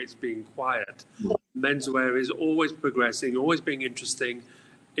shouting or it's being quiet. Menswear is always progressing, always being interesting.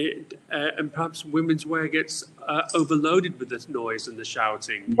 And perhaps women's wear gets overloaded with the noise and the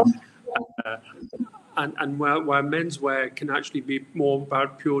shouting. And where menswear can actually be more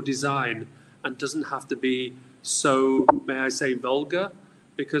about pure design and doesn't have to be so, may I say, vulgar,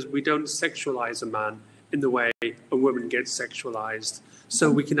 because we don't sexualize a man in the way a woman gets sexualized. So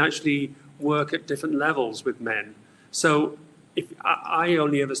we can actually work at different levels with men. So if I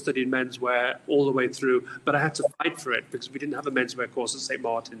only ever studied menswear all the way through, but I had to fight for it because we didn't have a menswear course at St.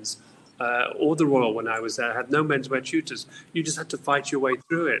 Martin's or the Royal when I was there. I had no menswear tutors. You just had to fight your way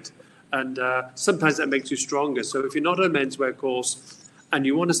through it. And sometimes that makes you stronger. So if you're not on a menswear course and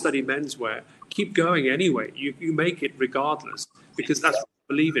you want to study menswear, keep going anyway. You make it regardless, because that's what I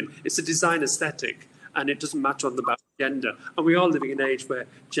believe in. It's a design aesthetic, and it doesn't matter about gender. And we are living in an age where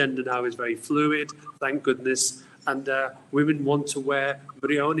gender now is very fluid, thank goodness. And women want to wear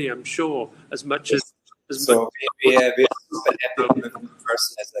Brioni, I'm sure, as much as... So we are super happy with the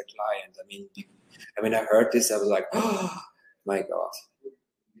person as a client. I mean, I heard this, I was like, oh my God.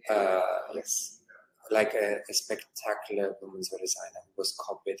 Yes, like a spectacular women's wear designer who was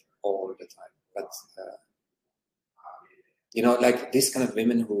copied all the time. But you know, like this kind of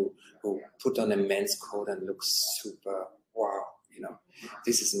women who put on a men's coat and look super wow. You know,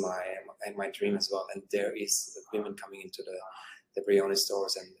 this is my dream as well. And there is women coming into the Brioni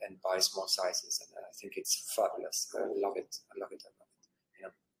stores and buy small sizes, and I think it's fabulous. I love it. I love it. You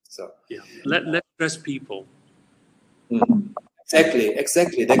know, so yeah, let's dress people.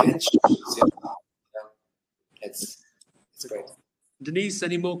 Exactly. They can choose. You know. It's great. Denise,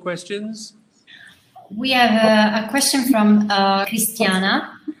 any more questions? We have a question from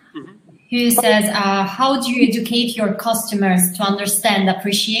Christiana, who says, how do you educate your customers to understand,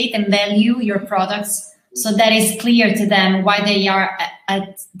 appreciate, and value your products so that it's clear to them why they are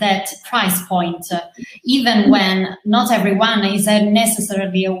at that price point, even when not everyone is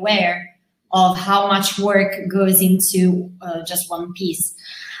necessarily aware of how much work goes into just one piece.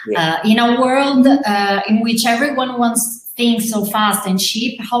 Yeah. In a world in which everyone wants things so fast and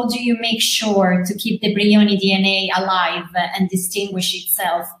cheap, how do you make sure to keep the Brioni DNA alive and distinguish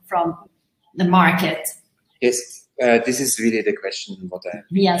itself from the market? Yes, this is really the question what I have.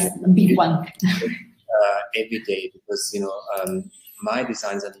 Yes, a big one. Every day, because you know my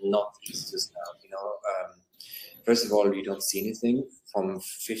designs are not easy to style. You know, first of all, you don't see anything from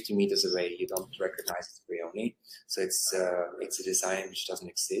 50 meters away. You don't recognize it's Brioni, so it's a design which doesn't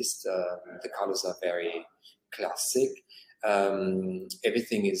exist. The colors are very classic.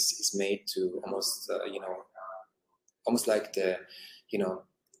 Everything is made to almost you know, almost like the, you know,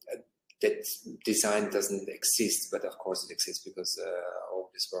 that design doesn't exist, but of course it exists because all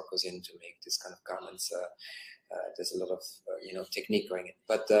this work goes in to make this kind of garments. There's a lot of you know, technique going in,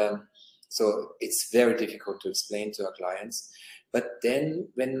 but so it's very difficult to explain to our clients. But then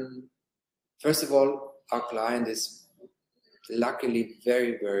when, first of all, our client is luckily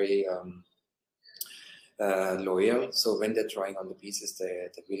very loyal. So when they're trying on the pieces, they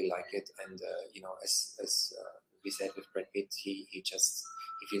really like it. And you know, as we said with Brad Pitt, he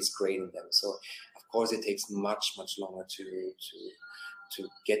feels great in them. So of course it takes much longer to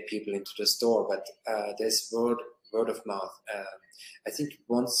get people into the store. But there's word of mouth. I think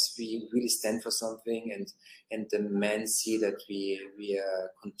once we really stand for something and the men see that we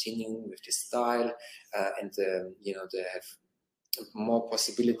are continuing with this style, and you know, they have more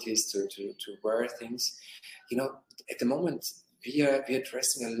possibilities to wear things. You know, at the moment we are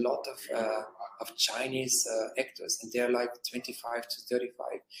dressing a lot of Chinese actors, and they're like 25 to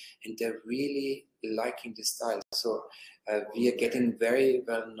 35, and they're really liking this style. So we are getting very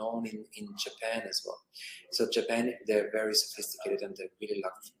well known in Japan as well. So Japan, they're very sophisticated and they really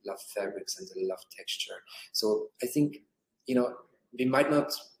love fabrics and they love texture. So I think, you know, we might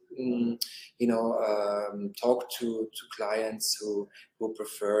not you know, talk to clients who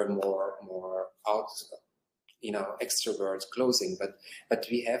prefer more out, you know, extrovert clothing, but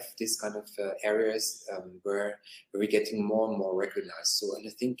we have this kind of areas where we're getting more and more recognized. So, and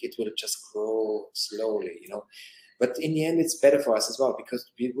I think it will just grow slowly, you know. But in the end, it's better for us as well,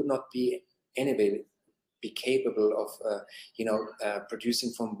 because we would not be anyway be capable of you know,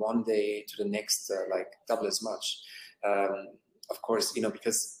 producing from one day to the next like double as much. Of course, you know,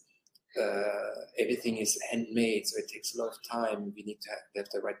 because everything is handmade, so it takes a lot of time. We need to have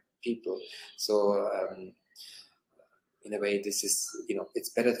the right people. So in a way, this is, you know,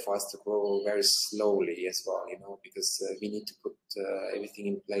 it's better for us to grow very slowly as well, you know, because we need to put everything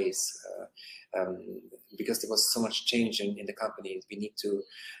in place because there was so much change in the company. We need to,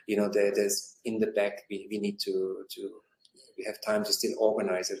 you know, there's in the back, we need to we have time to still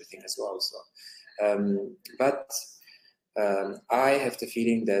organize everything as well. So, but I have the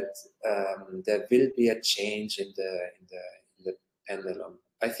feeling that there will be a change in the pendulum.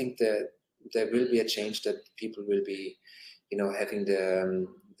 I think that there will be a change, that people will be, you know, having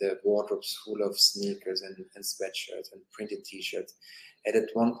the wardrobes full of sneakers and sweatshirts and printed T-shirts. And at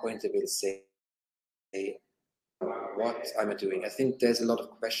one point they will say, what am I doing? I think there's a lot of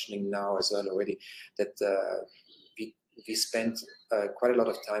questioning now as well already, that we spent quite a lot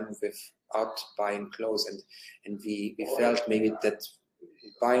of time without buying clothes, and we felt maybe that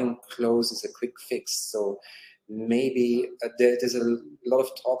buying clothes is a quick fix. So maybe there's a lot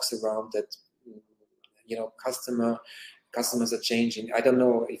of talks around that, you know, customers are changing. I don't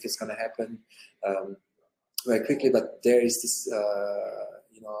know if it's going to happen very quickly, but there is this,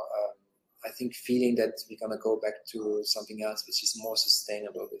 you know, I think feeling that we're going to go back to something else which is more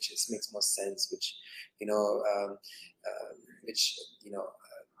sustainable, which makes more sense, which, you know,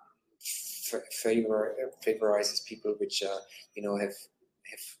 favorizes people which, you know, have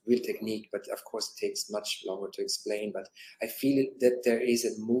real technique, but of course it takes much longer to explain. But I feel that there is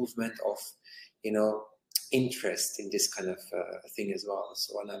a movement of, you know, interest in this kind of thing as well.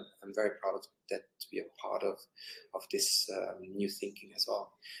 So, and I'm very proud of that, to be a part of this new thinking as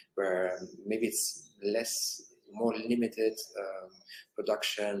well, where maybe it's more limited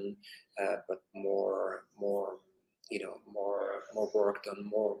production, but more you know, more work done,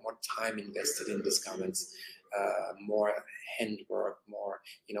 more time invested in these garments, more handwork, more,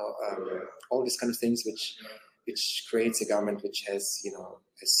 you know, all these kind of things which creates a garment which has, you know,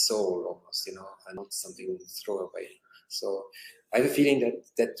 a soul almost, you know, and not something throwaway. So I have a feeling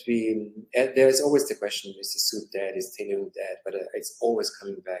that there is always the question: is the suit dead? Is tailoring dead? But it's always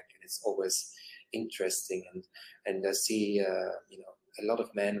coming back, and it's always interesting. And I see, you know, a lot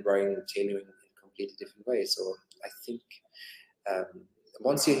of men wearing tailoring in a completely different way. So I think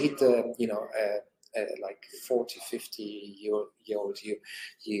once you hit the, you know, like 40, 50-year old,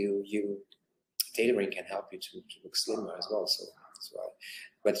 you tailoring can help you to look slimmer as well. So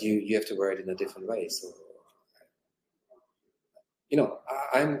but you have to wear it in a different way. So, you know,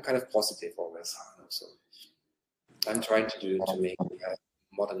 I'm kind of positive always. So I'm trying to make a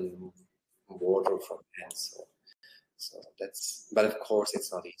modern wardrobe for men. So that's, but of course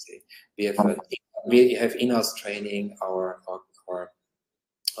it's not easy. We have in-house training. Our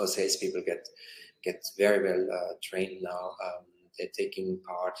salespeople get very well trained now. They're taking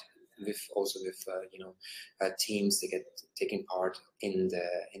part with you know, teams. They get taking part in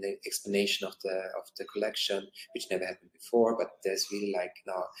the explanation of the collection, which never happened before. But there's really like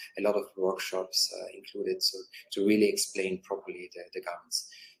now a lot of workshops included, so to really explain properly the garments,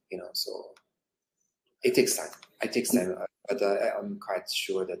 you know. So it takes time. It takes time, but I'm quite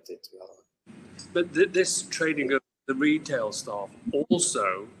sure that it will. But this training of the retail staff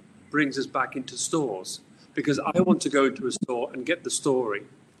also brings us back into stores, because I want to go into a store and get the story.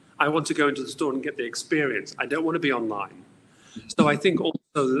 I want to go into the store and get the experience. I don't want to be online. So I think also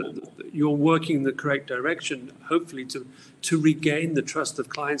that you're working in the correct direction, hopefully to regain the trust of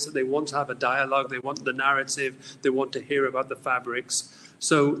clients, that they want to have a dialogue, they want the narrative, they want to hear about the fabrics.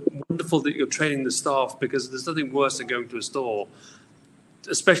 So wonderful that you're training the staff, because there's nothing worse than going to a store,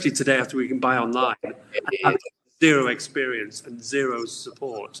 especially today after we can buy online, and have zero experience and zero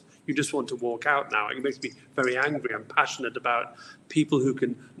support. You just want to walk out now. It makes me very angry. I'm passionate about people who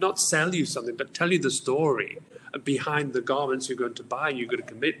can not sell you something, but tell you the story behind the garments you're going to buy, you're going to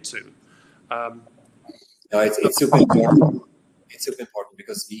commit to. No, it's super important. It's super important,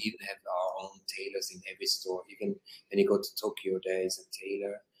 because we even have our own tailors in every store. Even when you go to Tokyo, there is a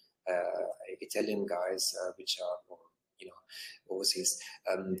tailor, Italian guys, which are, you know, overseas.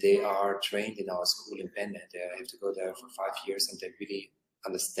 They are trained in our school in Penne. They have to go there for 5 years, and they really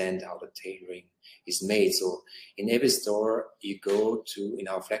understand how the tailoring is made. So in every store you go to, in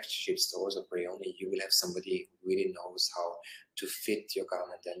our flagship stores of Brioni, you will have somebody who really knows how to fit your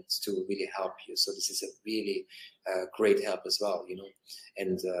garment and to really help you. So this is a really great help as well, you know.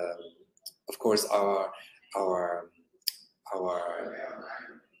 And of course our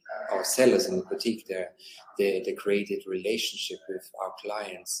sellers in the boutique, they created relationship with our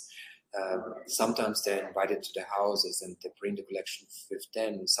clients. Sometimes they're invited to the houses and they bring the collection with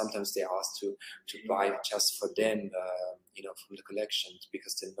them. Sometimes they ask to buy just for them, you know, from the collection,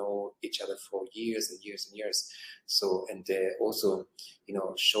 because they know each other for years and years and years. So, and they also, you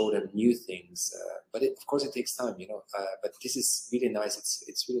know, show them new things. But of course it takes time, you know, but this is really nice.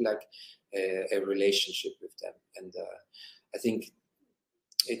 It's really like a relationship with them. And I think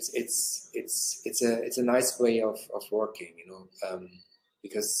it's a nice way of working, you know,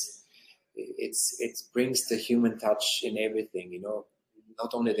 because it brings the human touch in everything, you know.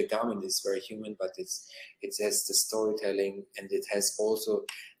 Not only the garment is very human, but it has the storytelling, and it has also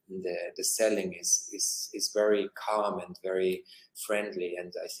the selling is very calm and very friendly.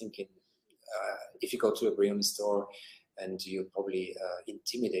 And I think if you go to a Brioni store and you're probably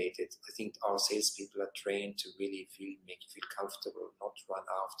intimidated, I think our salespeople are trained to really make you feel comfortable, not run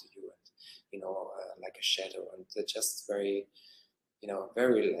after you and, you know, like a shadow. And they're just very, you know,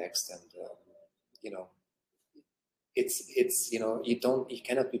 very relaxed, and you know, it's you know, you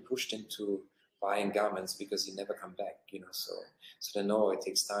cannot be pushed into buying garments because you never come back, you know. So they know it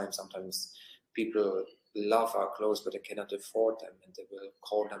takes time. Sometimes people love our clothes, but they cannot afford them, and they will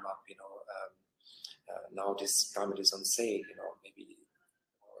call them up, you know. Now this garment is on sale, you know, maybe,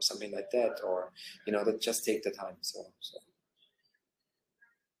 or something like that, or, you know, that just take the time. So.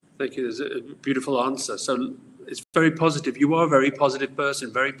 Thank you. There's a beautiful answer. So it's very positive. You are a very positive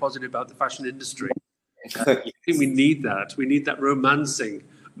person, very positive about the fashion industry. Yes. I think we need that. We need that romancing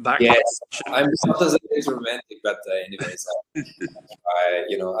back. Yes, I'm sometimes a bit romantic, but anyways, I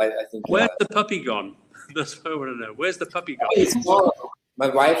think. Where's the puppy gone? That's what I want to know. Where's the puppy gone? It's more, my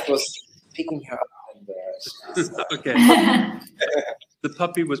wife was picking her up, and okay. The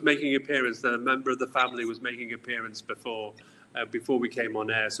puppy was making an appearance. The member of the family was making an appearance before we came on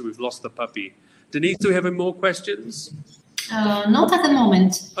air, so we've lost the puppy. Denise, do we have any more questions? Not at the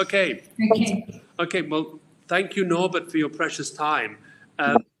moment. Okay. Okay. Well, thank you, Norbert, for your precious time.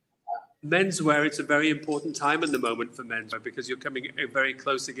 Menswear, it's a very important time at the moment for menswear, because you're coming very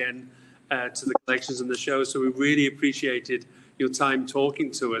close again to the collections and the show. So we really appreciated your time talking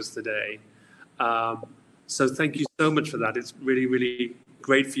to us today. So thank you so much for that. It's really, really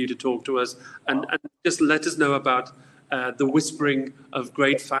great for you to talk to us and just let us know about the whispering of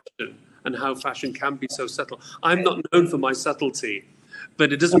great fashion and how fashion can be so subtle. I'm not known for my subtlety,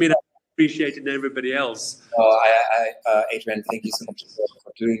 but it doesn't mean I appreciate it in everybody else. Oh, Adrien, thank you so much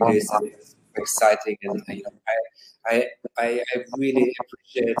for doing this. It's exciting, and you know, I really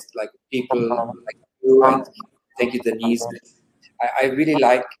appreciate like people like you, and thank you, Denise. I really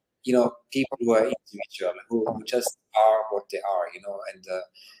like, you know, people who are individual, who just are what they are, you know, and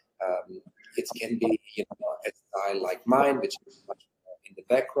it can be, you know, a style like mine, which is much more in the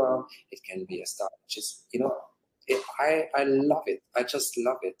background. It can be a style which is, you know, I love it. I just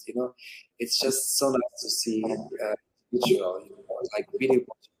love it, you know. It's just so nice to see individual, you know, like really.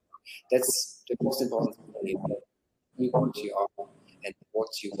 That's the most important thing. You what you are and what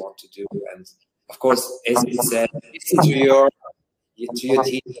you want to do, and of course, as we said, listen to your team,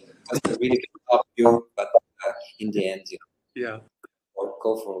 because they really can help you. But in the end, you know, yeah, or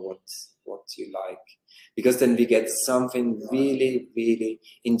go for what you like, because then we get something really, really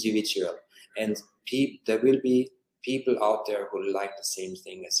individual, and there will be people out there who like the same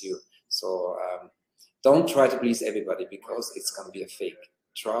thing as you. So don't try to please everybody, because it's gonna be a fake.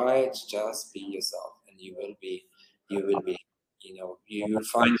 Try to just be yourself, and you will be, you know, you will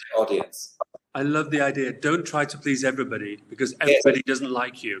find your audience. I love the idea. Don't try to please everybody, because everybody doesn't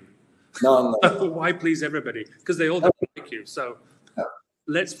like you. No. Why please everybody? Because they all don't like you. So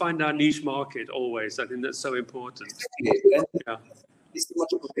let's find our niche market always. I think that's so important. Yeah. It's so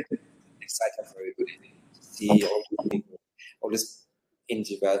much exciting for everybody to see all these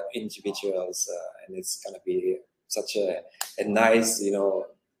individuals, and it's gonna be such a nice, you know,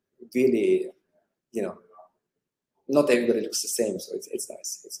 really, you know, not everybody looks the same, so it's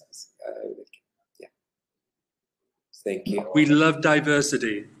nice. It's nice. Yeah. Thank you. We love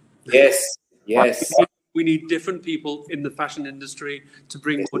diversity. Yes. We need different people in the fashion industry to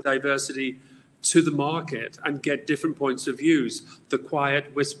bring more diversity to the market and get different points of views, the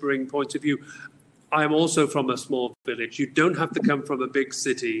quiet, whispering point of view. I'm also from a small village. You don't have to come from a big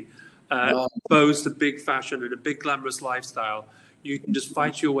city, exposed to big fashion and a big glamorous lifestyle. You can just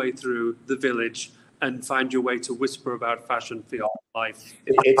fight your way through the village and find your way to whisper about fashion for your life.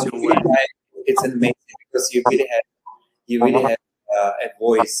 It's amazing, because you really have a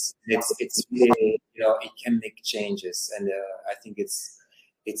voice. It's really, you know, it can make changes, and I think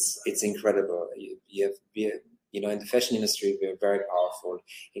it's incredible. You know, in the fashion industry, we're very powerful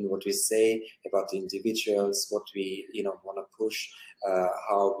in what we say about the individuals, what we, you know, want to push,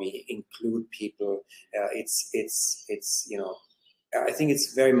 how we include people. It's you know, I think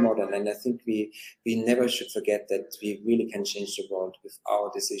it's very modern, and I think we never should forget that we really can change the world with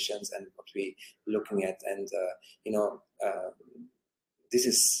our decisions and what we're looking at, and you know, this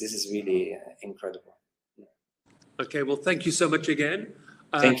is really incredible. Okay, well, thank you so much again.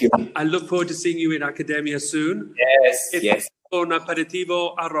 Thank you. I look forward to seeing you in academia soon. Yes. Un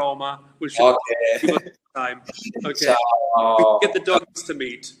aperitivo a Roma. We'll Okay. time. Okay. Ciao. Get the dogs to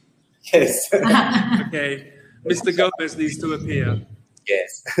meet. Yes. Okay. Mr. Gomez needs to appear.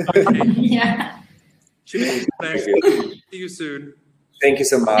 Yes. Okay. Yeah. See Thank you. you soon. Thank you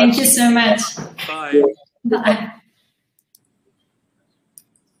so much. Thank you so much. Bye. Bye.